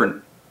somehow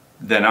different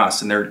than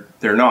us, and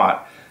they're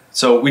not.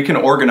 So we can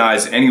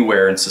organize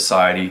anywhere in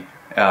society,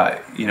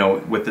 you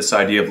know, with this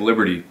idea of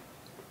liberty,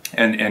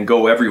 and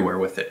go everywhere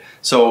with it.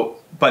 So,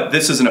 but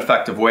this is an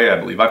effective way, I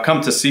believe. I've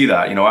come to see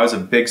that. You know, I was a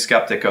big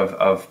skeptic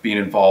of being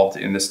involved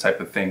in this type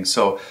of thing.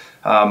 So,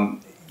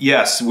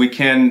 yes, we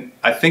can.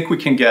 I think we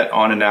can get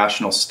on a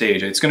national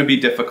stage. It's going to be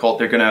difficult.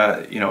 They're going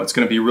to, you know, it's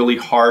going to be really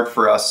hard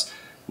for us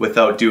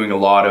without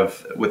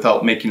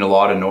making a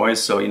lot of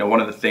noise. So, you know, one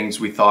of the things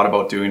we thought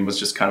about doing was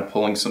just kind of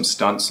pulling some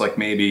stunts, like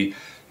maybe,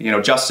 you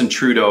know, Justin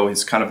Trudeau,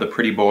 he's kind of the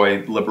pretty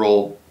boy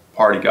Liberal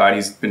Party guy, and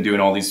he's been doing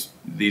all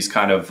these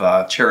kind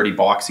of charity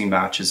boxing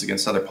matches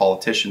against other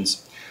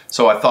politicians.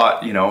 So I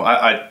thought, you know,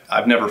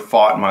 I've never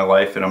fought in my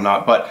life, and I'm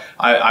not, but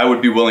I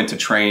would be willing to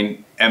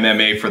train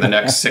MMA for the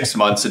next 6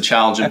 months and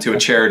challenge him to a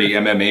charity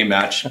MMA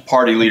match,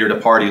 party leader to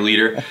party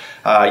leader.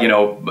 You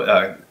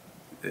know,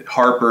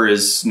 Harper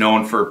is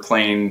known for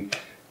playing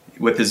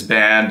with his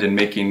band and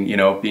making, you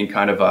know, being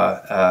kind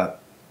of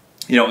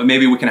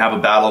maybe we can have a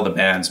battle of the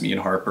bands, me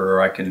and Harper,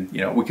 or I can,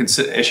 we can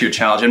issue a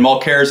challenge. And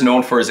Mulcair is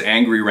known for his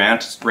angry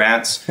rants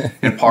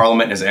in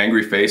Parliament, and his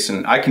angry face,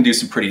 and I can do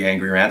some pretty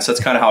angry rants. That's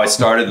kind of how I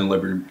started in the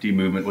Liberty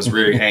movement, was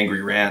really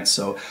angry rants.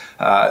 So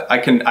I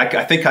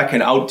think I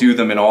can outdo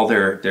them in all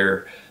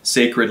their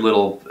sacred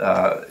little,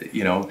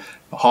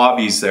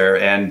 hobbies there,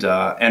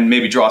 and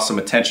maybe draw some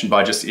attention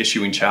by just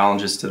issuing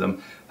challenges to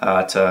them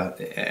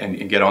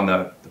and get on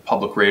the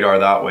public radar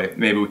that way.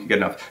 Maybe we could get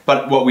enough.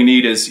 But what we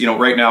need is,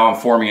 right now I'm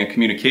forming a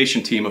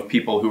communication team of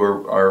people who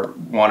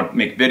want to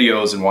make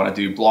videos and want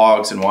to do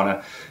blogs and want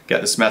to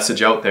get this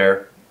message out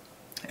there.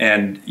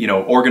 And,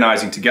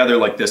 organizing together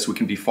like this, we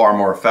can be far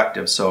more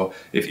effective. So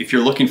if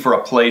you're looking for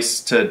a place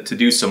to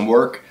do some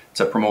work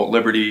to promote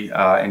liberty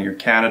and you're in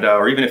Canada,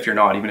 or even if you're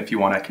not, even if you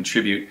want to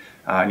contribute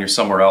and you're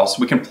somewhere else,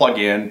 we can plug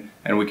in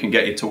and we can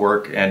get you to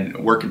work, and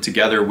working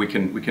together we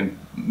can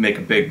make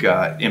a big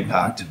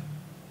impact.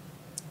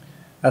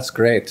 That's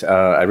great.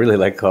 I really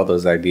like all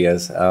those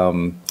ideas.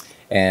 You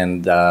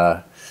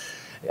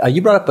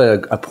brought up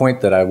a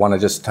point that I want to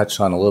just touch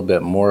on a little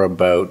bit more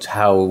about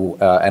how,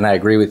 and I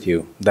agree with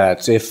you,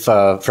 that if,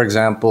 for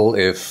example,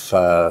 if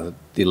the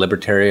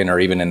Libertarian or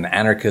even an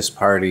Anarchist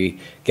party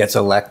gets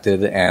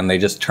elected and they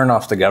just turn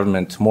off the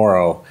government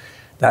tomorrow,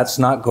 that's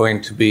not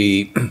going to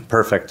be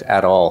perfect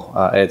at all.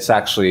 It's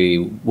actually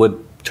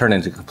would turn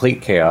into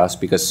complete chaos,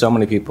 because so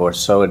many people are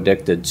so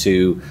addicted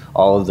to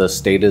all of the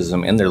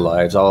statism in their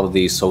lives, all of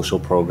these social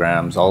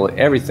programs,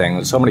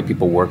 everything. So many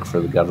people work for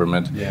the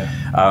government,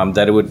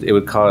 that it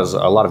would cause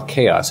a lot of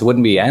chaos. It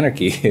wouldn't be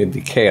anarchy; it'd be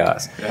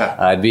chaos.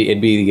 Yeah.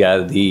 It'd be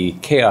the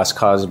chaos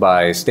caused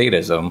by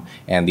statism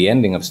and the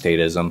ending of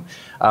statism.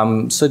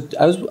 So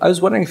I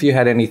was wondering if you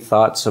had any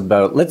thoughts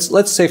about,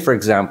 let's say, for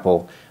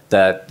example,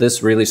 that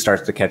this really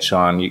starts to catch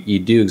on. You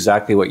do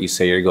exactly what you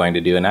say you're going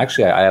to do. And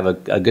actually, I have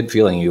a good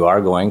feeling you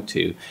are going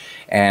to.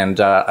 And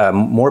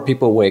more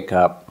people wake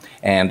up,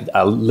 and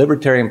a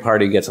Libertarian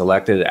Party gets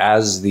elected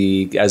as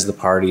the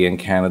party in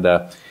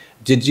Canada.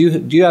 Do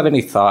you have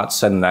any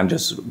thoughts, and I'm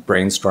just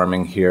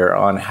brainstorming here,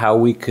 on how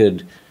we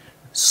could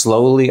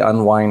slowly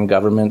unwind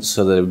government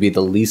so that it would be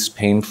the least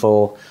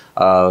painful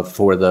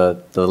for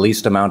the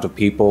least amount of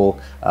people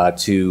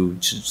to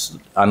just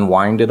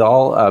unwind it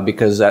all?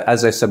 Because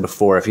as I said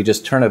before, if you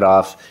just turn it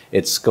off,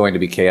 it's going to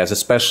be chaos,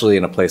 especially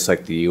in a place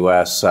like the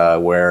US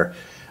where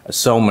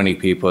so many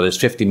people, there's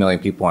 50 million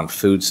people on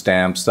food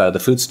stamps. The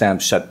food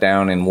stamps shut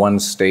down in one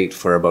state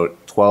for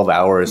about 12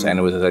 hours, and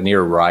it was a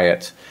near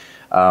riot.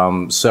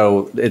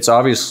 So it's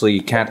obviously,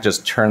 you can't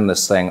just turn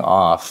this thing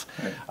off.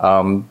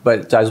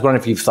 But I was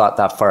wondering if you've thought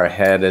that far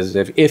ahead, as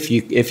if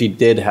you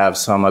did have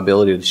some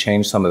ability to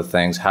change some of the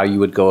things, how you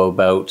would go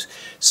about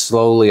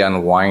slowly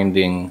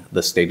unwinding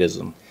the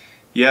statism.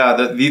 Yeah,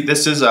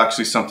 this is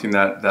actually something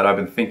that I've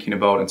been thinking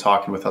about and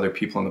talking with other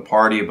people in the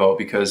party about,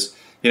 because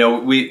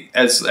we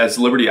as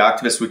liberty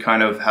activists, we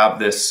kind of have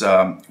this,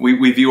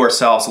 we view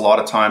ourselves a lot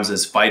of times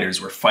as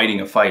fighters. We're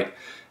fighting a fight.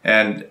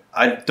 And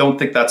I don't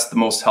think that's the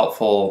most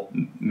helpful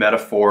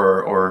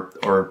metaphor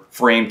or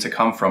frame to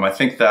come from. I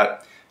think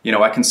that,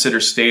 I consider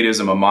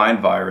statism a mind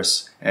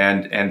virus,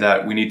 and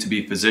that we need to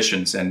be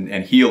physicians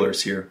and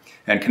healers here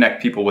and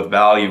connect people with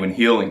value and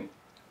healing,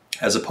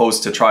 as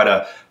opposed to try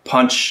to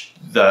punch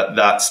that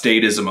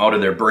statism out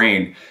of their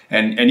brain.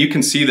 And you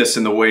can see this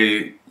in the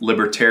way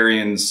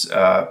libertarians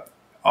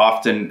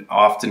often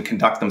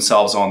conduct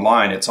themselves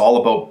online. It's all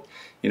about,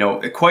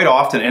 quite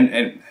often,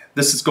 and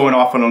this is going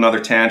off on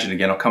another tangent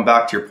again. I'll come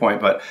back to your point,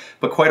 but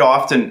quite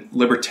often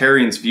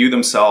libertarians view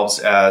themselves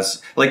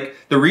as, like,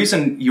 the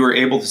reason you are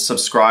able to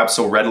subscribe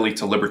so readily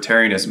to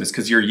libertarianism is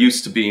because you're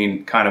used to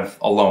being kind of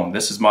alone.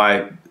 This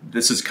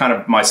is kind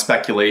of my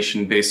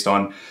speculation based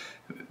on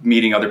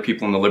meeting other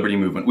people in the liberty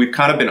movement. We've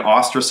kind of been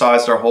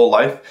ostracized our whole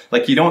life.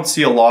 Like, you don't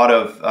see a lot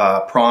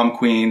of prom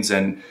queens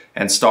and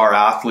star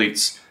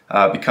athletes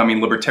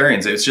becoming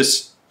libertarians. It's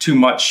just too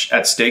much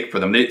at stake for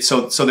them.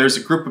 So there's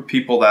a group of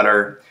people that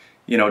are,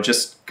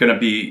 just going to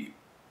be,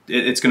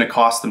 it's going to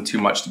cost them too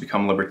much to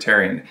become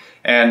libertarian.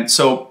 And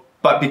so,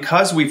 but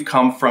because we've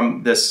come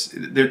from this,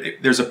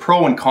 there's a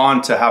pro and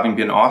con to having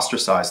been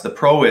ostracized. The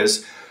pro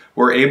is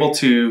we're able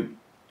to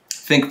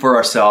think for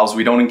ourselves.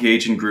 We don't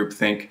engage in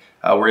groupthink.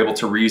 We're able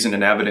to reason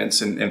and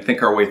evidence and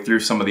think our way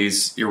through some of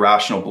these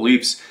irrational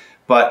beliefs.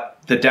 But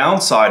the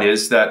downside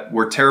is that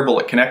we're terrible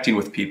at connecting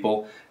with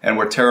people, and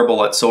we're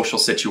terrible at social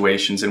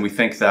situations. And we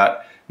think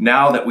that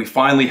now that we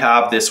finally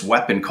have this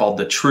weapon called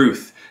the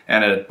truth,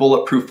 and a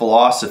bulletproof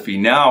philosophy,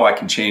 now I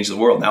can change the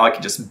world. Now I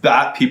can just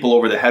bat people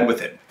over the head with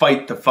it,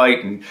 fight the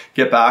fight and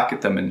get back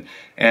at them.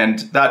 And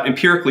that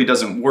empirically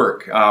doesn't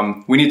work.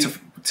 We need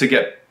to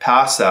get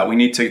past that. We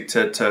need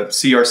to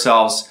see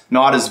ourselves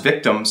not as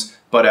victims,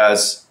 but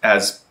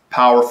as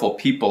powerful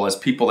people, as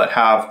people that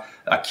have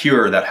a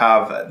cure, that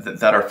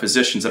are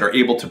physicians, that are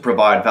able to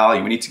provide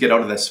value. We need to get out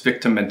of this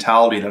victim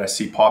mentality that I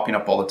see popping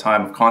up all the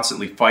time, of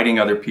constantly fighting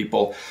other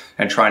people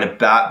and trying to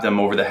bat them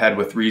over the head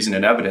with reason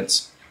and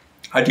evidence.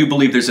 I do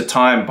believe there's a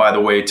time, by the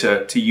way,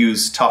 to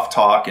use tough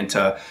talk and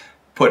to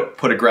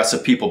put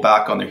aggressive people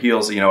back on their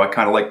heels. You know, I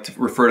kind of like to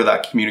refer to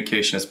that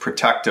communication as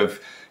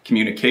protective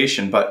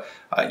communication. But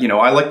you know,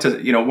 I like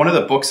to, you know, one of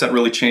the books that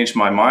really changed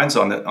my minds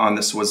on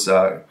this was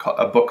a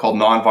book called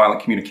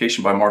Nonviolent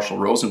Communication by Marshall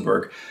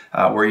Rosenberg,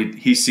 where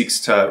he seeks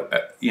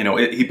to, you know,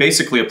 he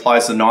basically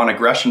applies the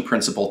non-aggression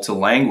principle to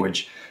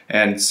language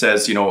and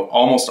says, you know,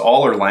 almost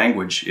all our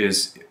language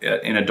is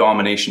in a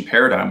domination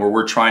paradigm where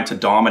we're trying to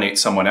dominate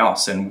someone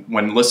else. And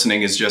when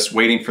listening is just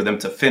waiting for them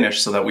to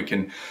finish so that we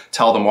can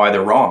tell them why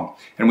they're wrong.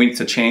 And we need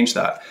to change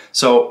that.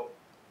 So,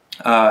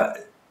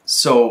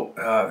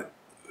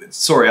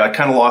 sorry, I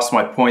kind of lost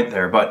my point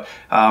there, but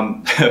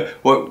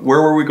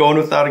where were we going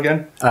with that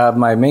again?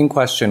 My main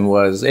question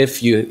was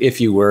if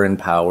you were in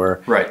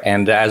power, right?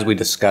 And as we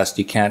discussed,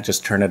 you can't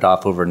just turn it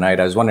off overnight.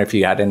 I was wondering if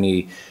you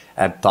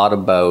had thought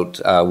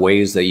about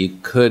ways that you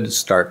could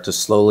start to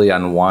slowly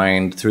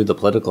unwind through the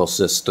political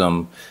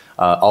system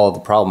all of the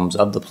problems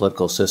of the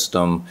political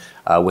system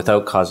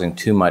without causing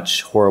too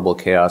much horrible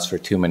chaos for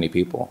too many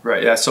people.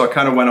 Right. Yeah. So I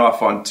kind of went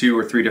off on 2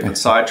 or 3 different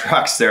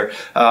sidetracks there.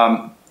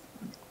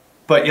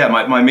 But yeah,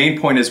 my main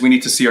point is we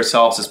need to see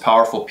ourselves as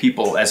powerful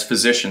people, as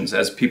physicians,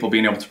 as people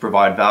being able to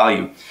provide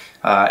value.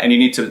 And you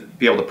need to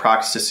be able to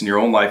practice this in your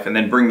own life and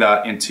then bring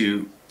that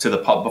into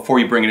before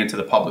you bring it into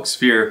the public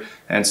sphere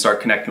and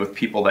start connecting with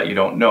people that you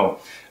don't know.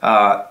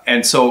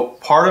 And so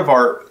part of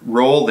our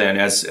role then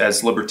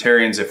as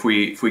libertarians, if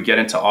we get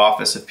into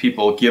office, if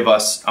people give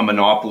us a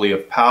monopoly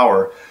of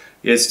power,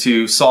 is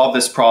to solve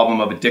this problem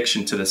of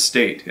addiction to the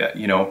state,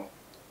 you know.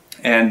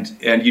 And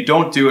you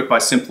don't do it by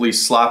simply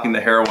slapping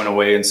the heroin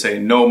away and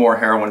saying, no more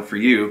heroin for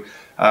you.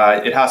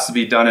 It has to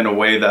be done in a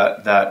way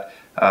that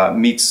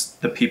meets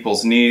the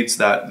people's needs,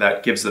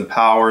 that gives them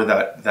power,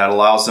 that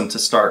allows them to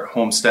start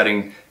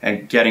homesteading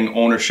and getting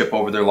ownership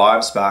over their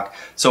lives back.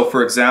 So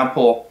for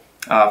example,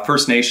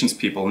 First Nations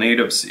people,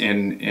 natives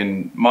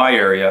in my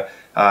area,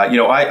 you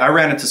know, I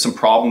ran into some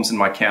problems in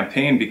my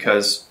campaign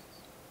because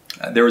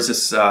there was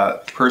this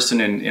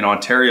person in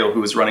Ontario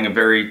who was running a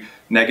very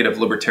negative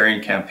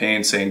libertarian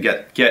campaign saying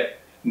get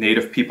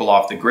Native people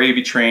off the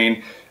gravy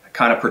train,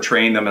 kind of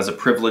portraying them as a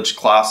privileged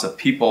class of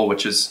people,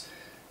 which is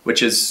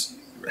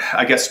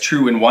I guess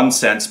true in one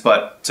sense,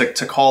 but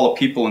to call a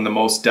people in the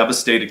most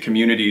devastated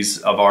communities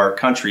of our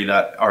country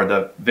that are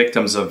the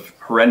victims of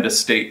horrendous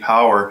state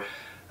power,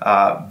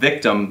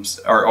 victims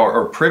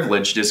or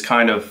privileged is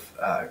kind of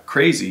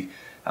crazy.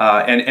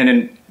 And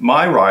in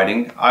my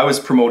riding, I was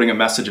promoting a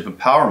message of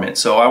empowerment.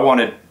 So I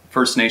wanted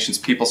First Nations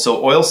people.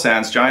 So oil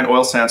sands, giant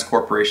oil sands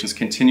corporations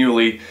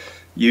continually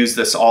use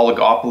this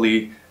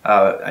oligopoly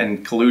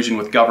and collusion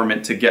with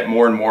government to get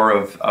more and more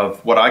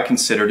of what I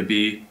consider to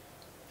be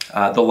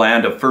the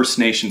land of First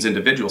Nations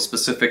individuals,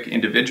 specific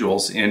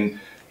individuals that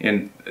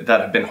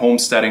have been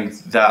homesteading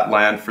that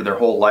land for their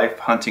whole life,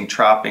 hunting,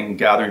 trapping,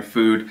 gathering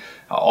food,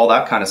 all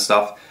that kind of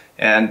stuff.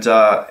 And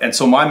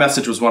so my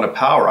message was one of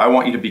power. I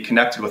want you to be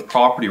connected with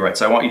property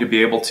rights. I want you to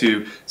be able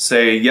to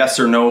say yes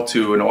or no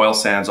to an oil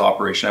sands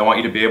operation. I want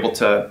you to be able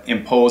to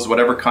impose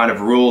whatever kind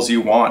of rules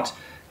you want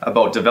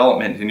about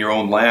development in your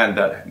own land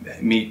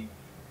that meet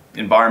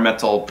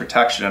environmental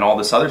protection and all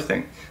this other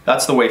thing.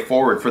 That's the way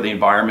forward for the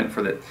environment.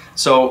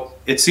 So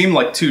it seemed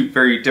like 2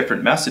 very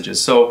different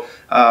messages. So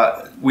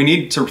we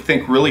need to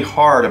think really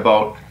hard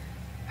about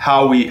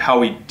how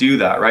we do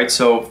that, right?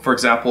 So for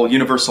example,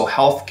 universal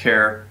health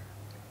care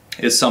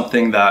is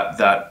something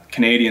that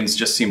Canadians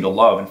just seem to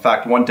love. In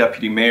fact, one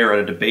deputy mayor at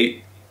a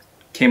debate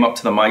came up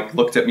to the mic,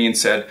 looked at me and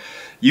said,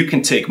 "You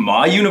can take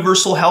my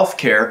universal health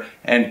care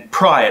and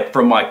pry it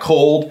from my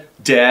cold,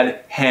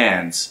 dead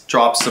hands."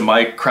 Drops the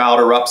mic, crowd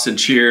erupts and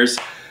cheers.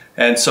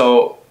 And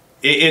so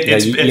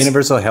it's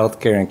universal health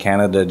care in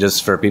Canada,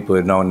 just for people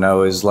who don't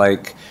know, is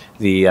like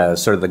the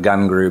sort of the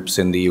gun groups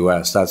in the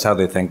US. That's how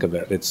they think of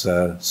it. It's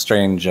a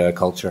strange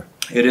culture.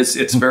 It is.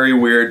 It's very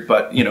weird,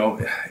 but you know,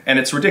 and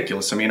it's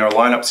ridiculous. I mean, our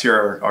lineups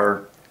here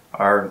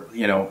are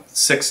you know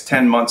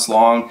 6-10 months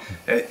long.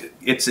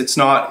 It's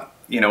not,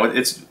 you know,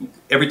 it's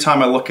every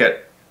time I look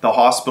at the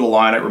hospital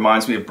line, it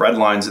reminds me of bread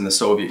lines in the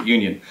Soviet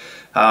Union.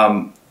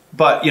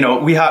 But you know,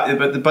 we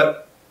have,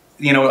 but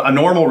you know, a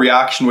normal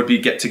reaction would be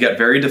to get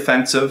very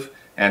defensive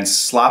and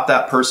slap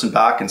that person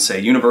back and say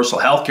universal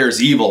healthcare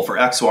is evil for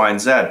X, Y,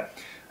 and Z.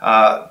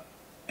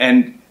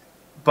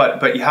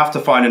 But you have to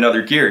find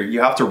another gear.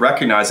 You have to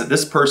recognize that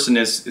this person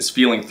is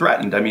feeling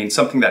threatened. I mean,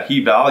 something that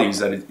he values,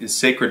 that is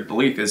sacred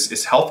belief, is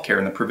healthcare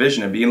and the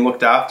provision and being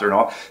looked after and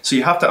all. So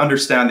you have to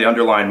understand the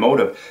underlying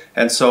motive.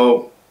 And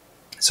so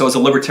as a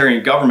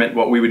libertarian government,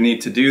 what we would need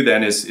to do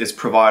then is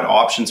provide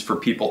options for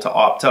people to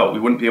opt out.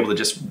 We wouldn't be able to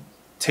just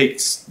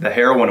take the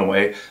heroin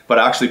away, but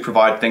actually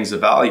provide things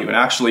of value. And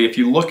actually, if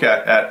you look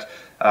at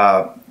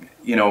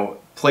you know,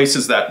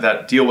 places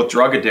that deal with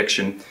drug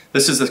addiction,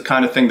 this is the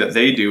kind of thing that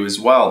they do as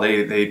well.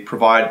 They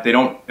provide, they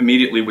don't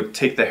immediately would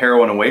take the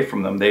heroin away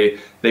from them. They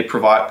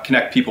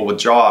connect people with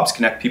jobs,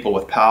 connect people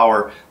with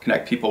power,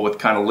 connect people with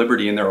kind of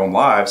liberty in their own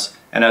lives,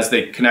 And as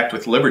they connect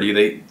with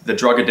liberty, the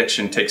drug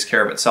addiction takes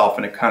care of itself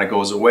and it kind of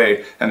goes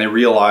away, and they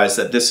realize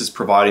that this is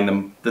providing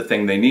them the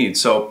thing they need.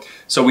 So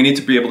we need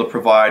to be able to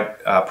provide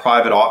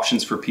private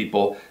options for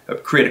people,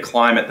 create a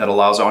climate that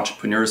allows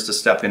entrepreneurs to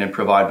step in and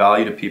provide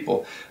value to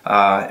people,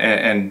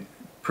 and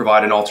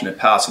provide an alternate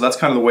path. So that's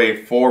kind of the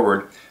way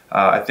forward,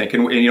 I think.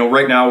 And you know,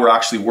 right now we're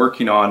actually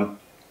working on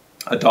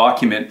a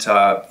document,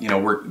 you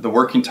know, the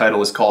working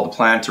title is called The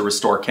Plan to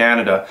Restore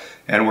Canada,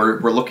 and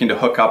we're looking to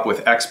hook up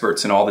with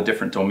experts in all the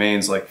different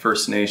domains like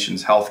First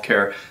Nations,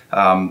 healthcare,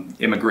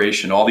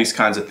 immigration, all these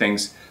kinds of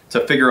things, to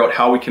figure out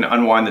how we can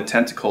unwind the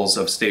tentacles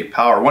of state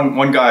power.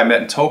 One guy I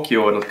met in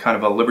Tokyo, kind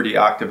of a liberty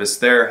activist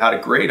there, had a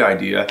great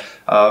idea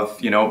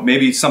of, you know,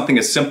 maybe something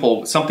as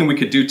simple, something we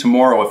could do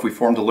tomorrow if we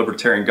formed a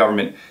libertarian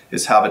government,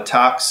 is have a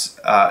tax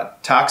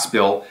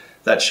bill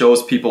that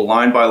shows people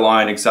line by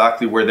line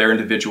exactly where their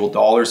individual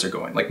dollars are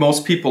going. Like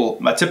most people,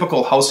 a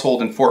typical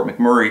household in Fort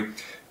McMurray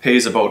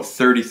pays about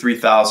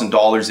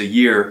 $33,000 a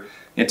year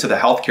into the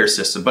healthcare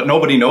system, but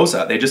nobody knows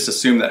that. They just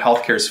assume that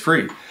healthcare is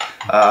free.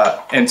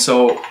 And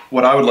so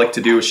what I would like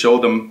to do is show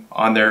them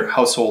on their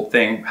household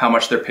thing how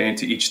much they're paying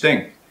to each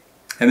thing.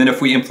 And then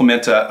if we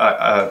implement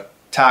a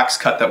tax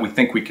cut that we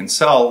think we can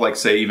sell, like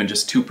say even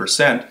just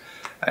 2%,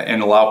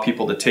 and allow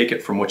people to take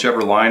it from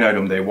whichever line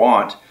item they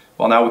want,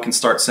 well, now we can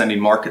start sending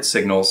market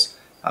signals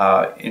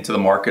into the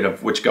market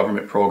of which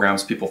government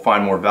programs people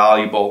find more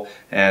valuable,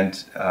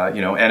 and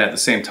you know, and at the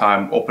same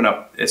time open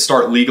up,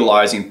 start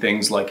legalizing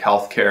things like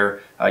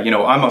healthcare. You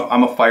know,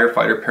 I'm a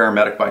firefighter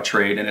paramedic by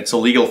trade, and it's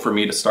illegal for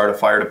me to start a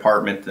fire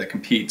department that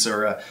competes,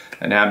 or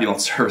an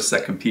ambulance service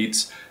that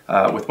competes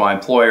with my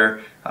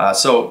employer.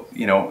 So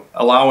you know,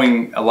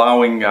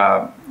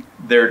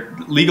 they're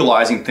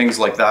legalizing things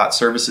like that,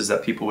 services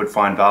that people would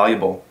find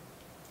valuable,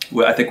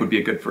 I think would be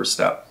a good first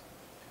step.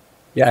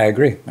 Yeah, I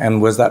agree.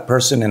 And was that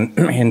person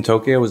in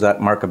Tokyo, was that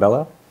Mark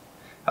Abella?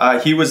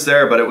 He was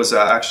there, but it was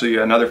actually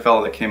another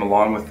fellow that came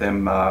along with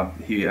him. I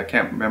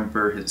can't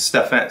remember his,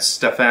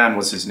 Stefan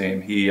was his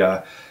name.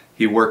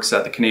 He works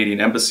at the Canadian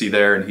Embassy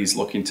there, and he's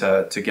looking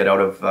to get out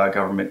of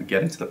government and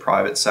get into the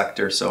private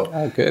sector. So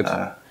good.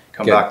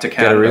 Come back to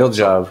Canada. Get a real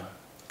job.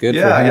 Good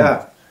for him.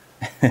 Yeah.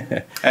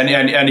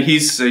 and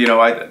he's, you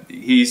know,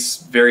 he's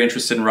very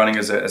interested in running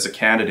as a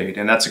candidate,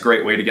 and that's a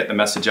great way to get the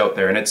message out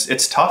there. And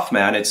it's tough,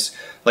 man. It's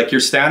like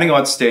you're standing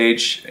on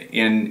stage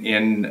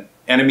in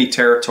enemy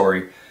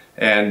territory,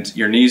 and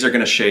your knees are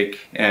going to shake,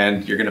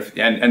 and you're going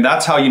to, and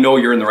that's how you know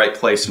you're in the right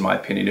place, in my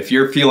opinion. If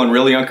you're feeling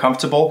really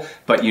uncomfortable,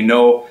 but you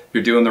know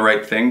you're doing the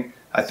right thing,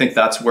 I think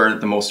that's where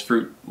the most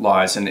fruit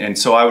lies. And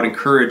so I would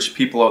encourage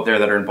people out there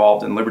that are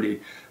involved in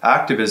liberty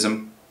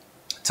activism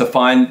to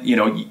find, you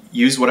know,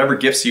 use whatever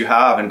gifts you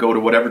have and go to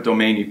whatever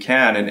domain you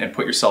can, and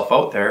put yourself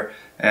out there,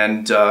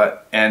 and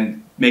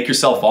make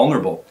yourself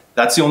vulnerable.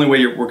 That's the only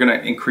way we're going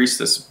to increase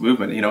this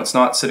movement. You know, it's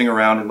not sitting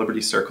around in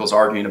liberty circles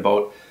arguing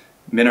about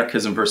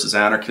minarchism versus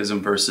anarchism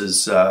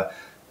versus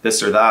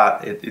this or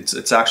that.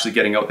 It's actually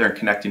getting out there and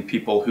connecting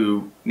people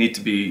who need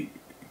to be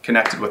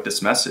connected with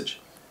this message.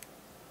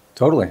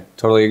 Totally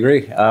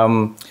agree.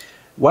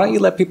 Why don't you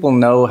let people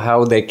know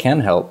how they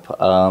can help?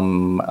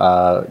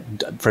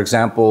 For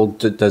example,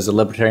 does the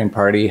Libertarian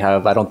Party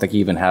have, I don't think you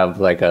even have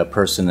like a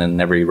person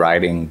in every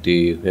riding, do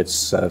you?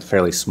 It's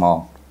fairly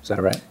small. Is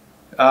that right?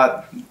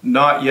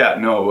 Not yet,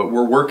 no.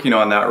 We're working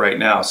on that right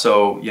now.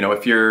 So, you know,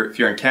 if you're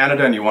in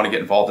Canada and you want to get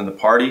involved in the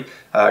party,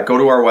 go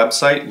to our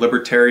website,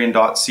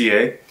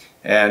 libertarian.ca,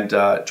 and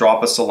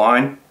drop us a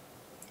line.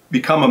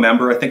 Become a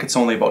member. I think it's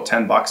only about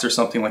 $10 or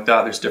something like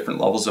that. There's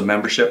different levels of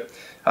membership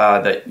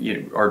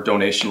or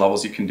donation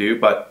levels you can do,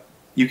 but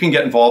you can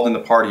get involved in the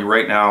party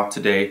right now,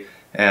 today,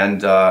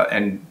 and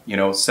you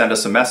know, send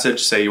us a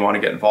message, say you want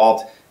to get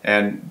involved,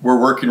 and we're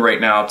working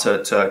right now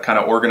to kind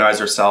of organize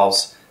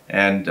ourselves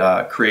and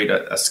create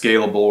a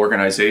scalable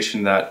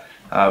organization that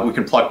we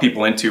can plug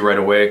people into right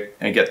away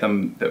and get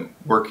them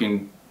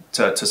working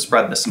to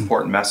spread this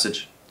important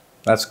message.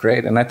 That's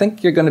great. And I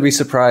think you're going to be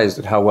surprised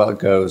at how well it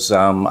goes.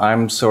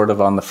 I'm sort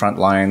of on the front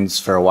lines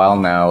for a while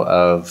now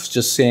of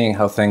just seeing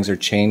how things are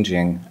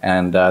changing.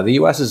 And the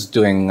U.S. is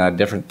doing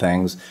different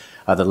things.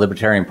 The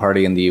Libertarian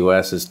Party in the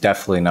U.S. is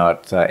definitely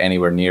not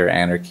anywhere near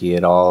anarchy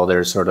at all.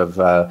 They're sort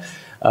of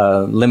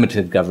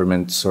limited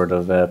government sort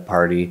of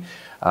party.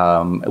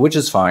 Which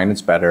is fine,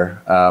 it's better.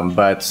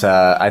 But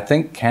I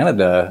think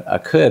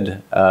Canada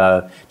could,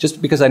 just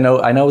because I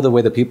know the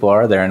way the people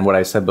are there, and what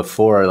I said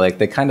before, like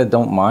they kind of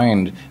don't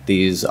mind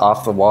these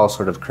off-the-wall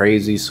sort of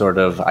crazy sort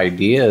of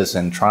ideas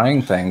and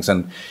trying things.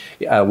 And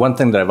one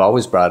thing that I've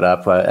always brought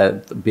up,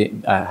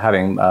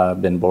 having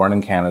been born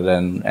in Canada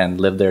and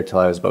lived there till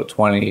I was about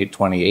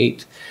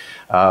 28,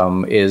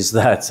 is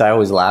that I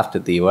always laughed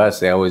at the U.S.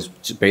 They always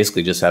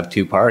basically just have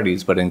two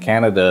parties. But in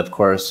Canada, of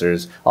course,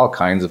 there's all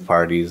kinds of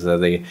parties.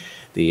 The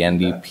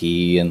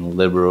NDP and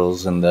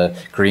Liberals and the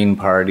Green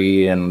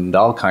Party and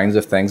all kinds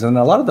of things. And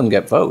a lot of them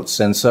get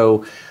votes. And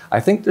so I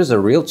think there's a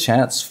real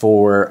chance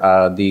for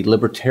the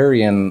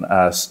libertarian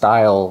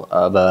style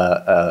of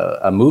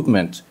a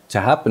movement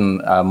to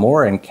happen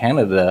more in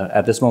Canada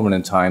at this moment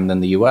in time than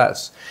the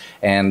US.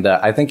 And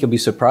I think you'll be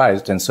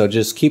surprised. And so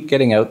just keep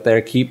getting out there,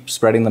 keep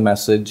spreading the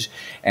message.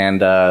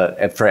 And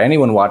for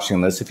anyone watching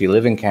this, if you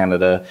live in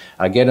Canada,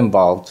 get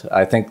involved.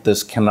 I think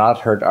this cannot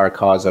hurt our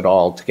cause at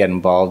all to get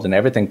involved. And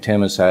everything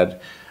Tim has said,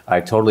 I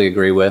totally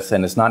agree with.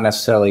 And it's not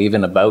necessarily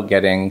even about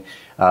getting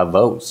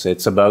votes.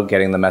 It's about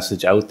getting the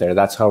message out there.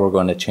 That's how we're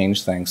going to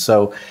change things.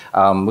 So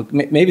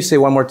maybe say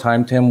one more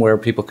time, Tim, where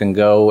people can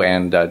go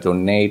and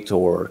donate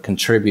or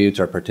contribute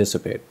or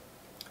participate.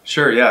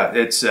 Sure, yeah.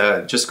 It's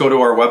just go to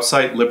our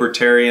website,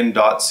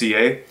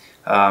 libertarian.ca.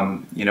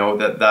 You know,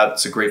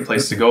 that's a great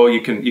place to go.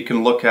 You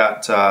can look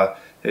at,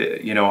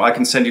 you know, I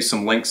can send you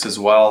some links as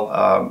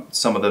well.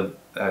 Some of the,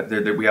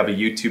 we have a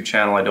YouTube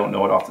channel. I don't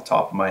know it off the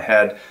top of my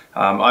head.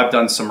 I've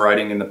done some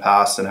writing in the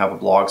past and have a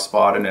blog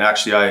spot. And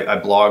actually I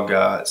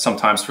blog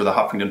sometimes for the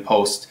Huffington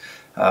Post,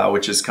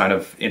 which is kind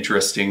of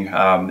interesting.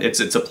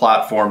 It's a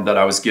platform that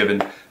I was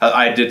given.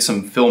 I did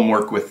some film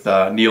work with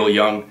Neil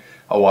Young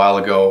a while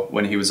ago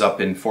when he was up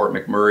in Fort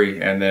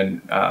McMurray, and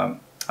then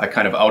I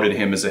kind of outed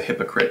him as a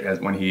hypocrite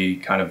when he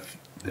kind of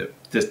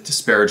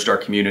disparaged our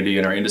community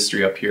and our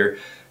industry up here,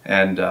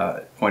 and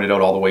pointed out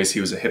all the ways he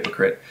was a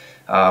hypocrite.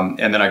 And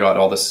then I got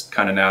all this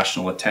kind of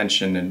national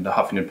attention, and the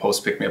Huffington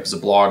Post picked me up as a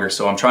blogger.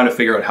 So I'm trying to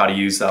figure out how to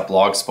use that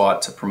blog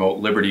spot to promote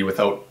liberty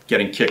without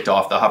getting kicked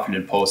off the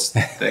Huffington Post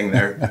thing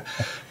there.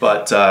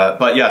 But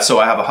yeah, so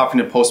I have a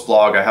Huffington Post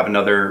blog. I have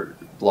another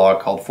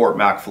blog called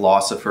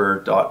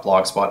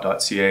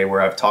fortmacphilosopher.blogspot.ca, where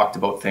I've talked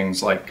about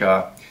things like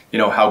you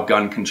know, how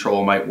gun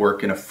control might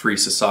work in a free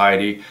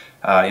society,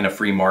 in a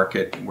free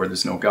market where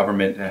there's no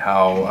government, and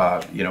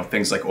how you know,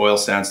 things like oil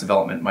sands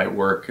development might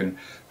work and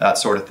that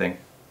sort of thing.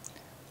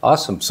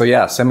 Awesome. So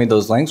yeah, send me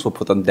those links. We'll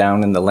put them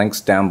down in the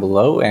links down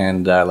below.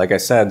 And like I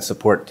said,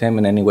 support Tim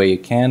in any way you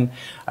can.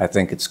 I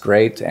think it's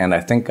great. And I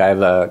think I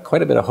have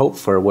quite a bit of hope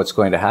for what's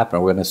going to happen.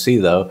 We're going to see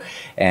though.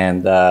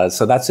 And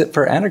so that's it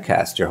for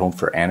Anarchast, your home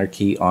for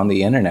anarchy on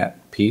the internet.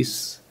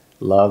 Peace,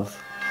 love,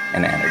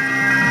 and anarchy.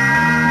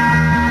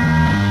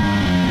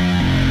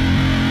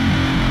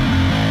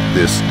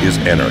 This is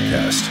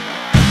Anarchast.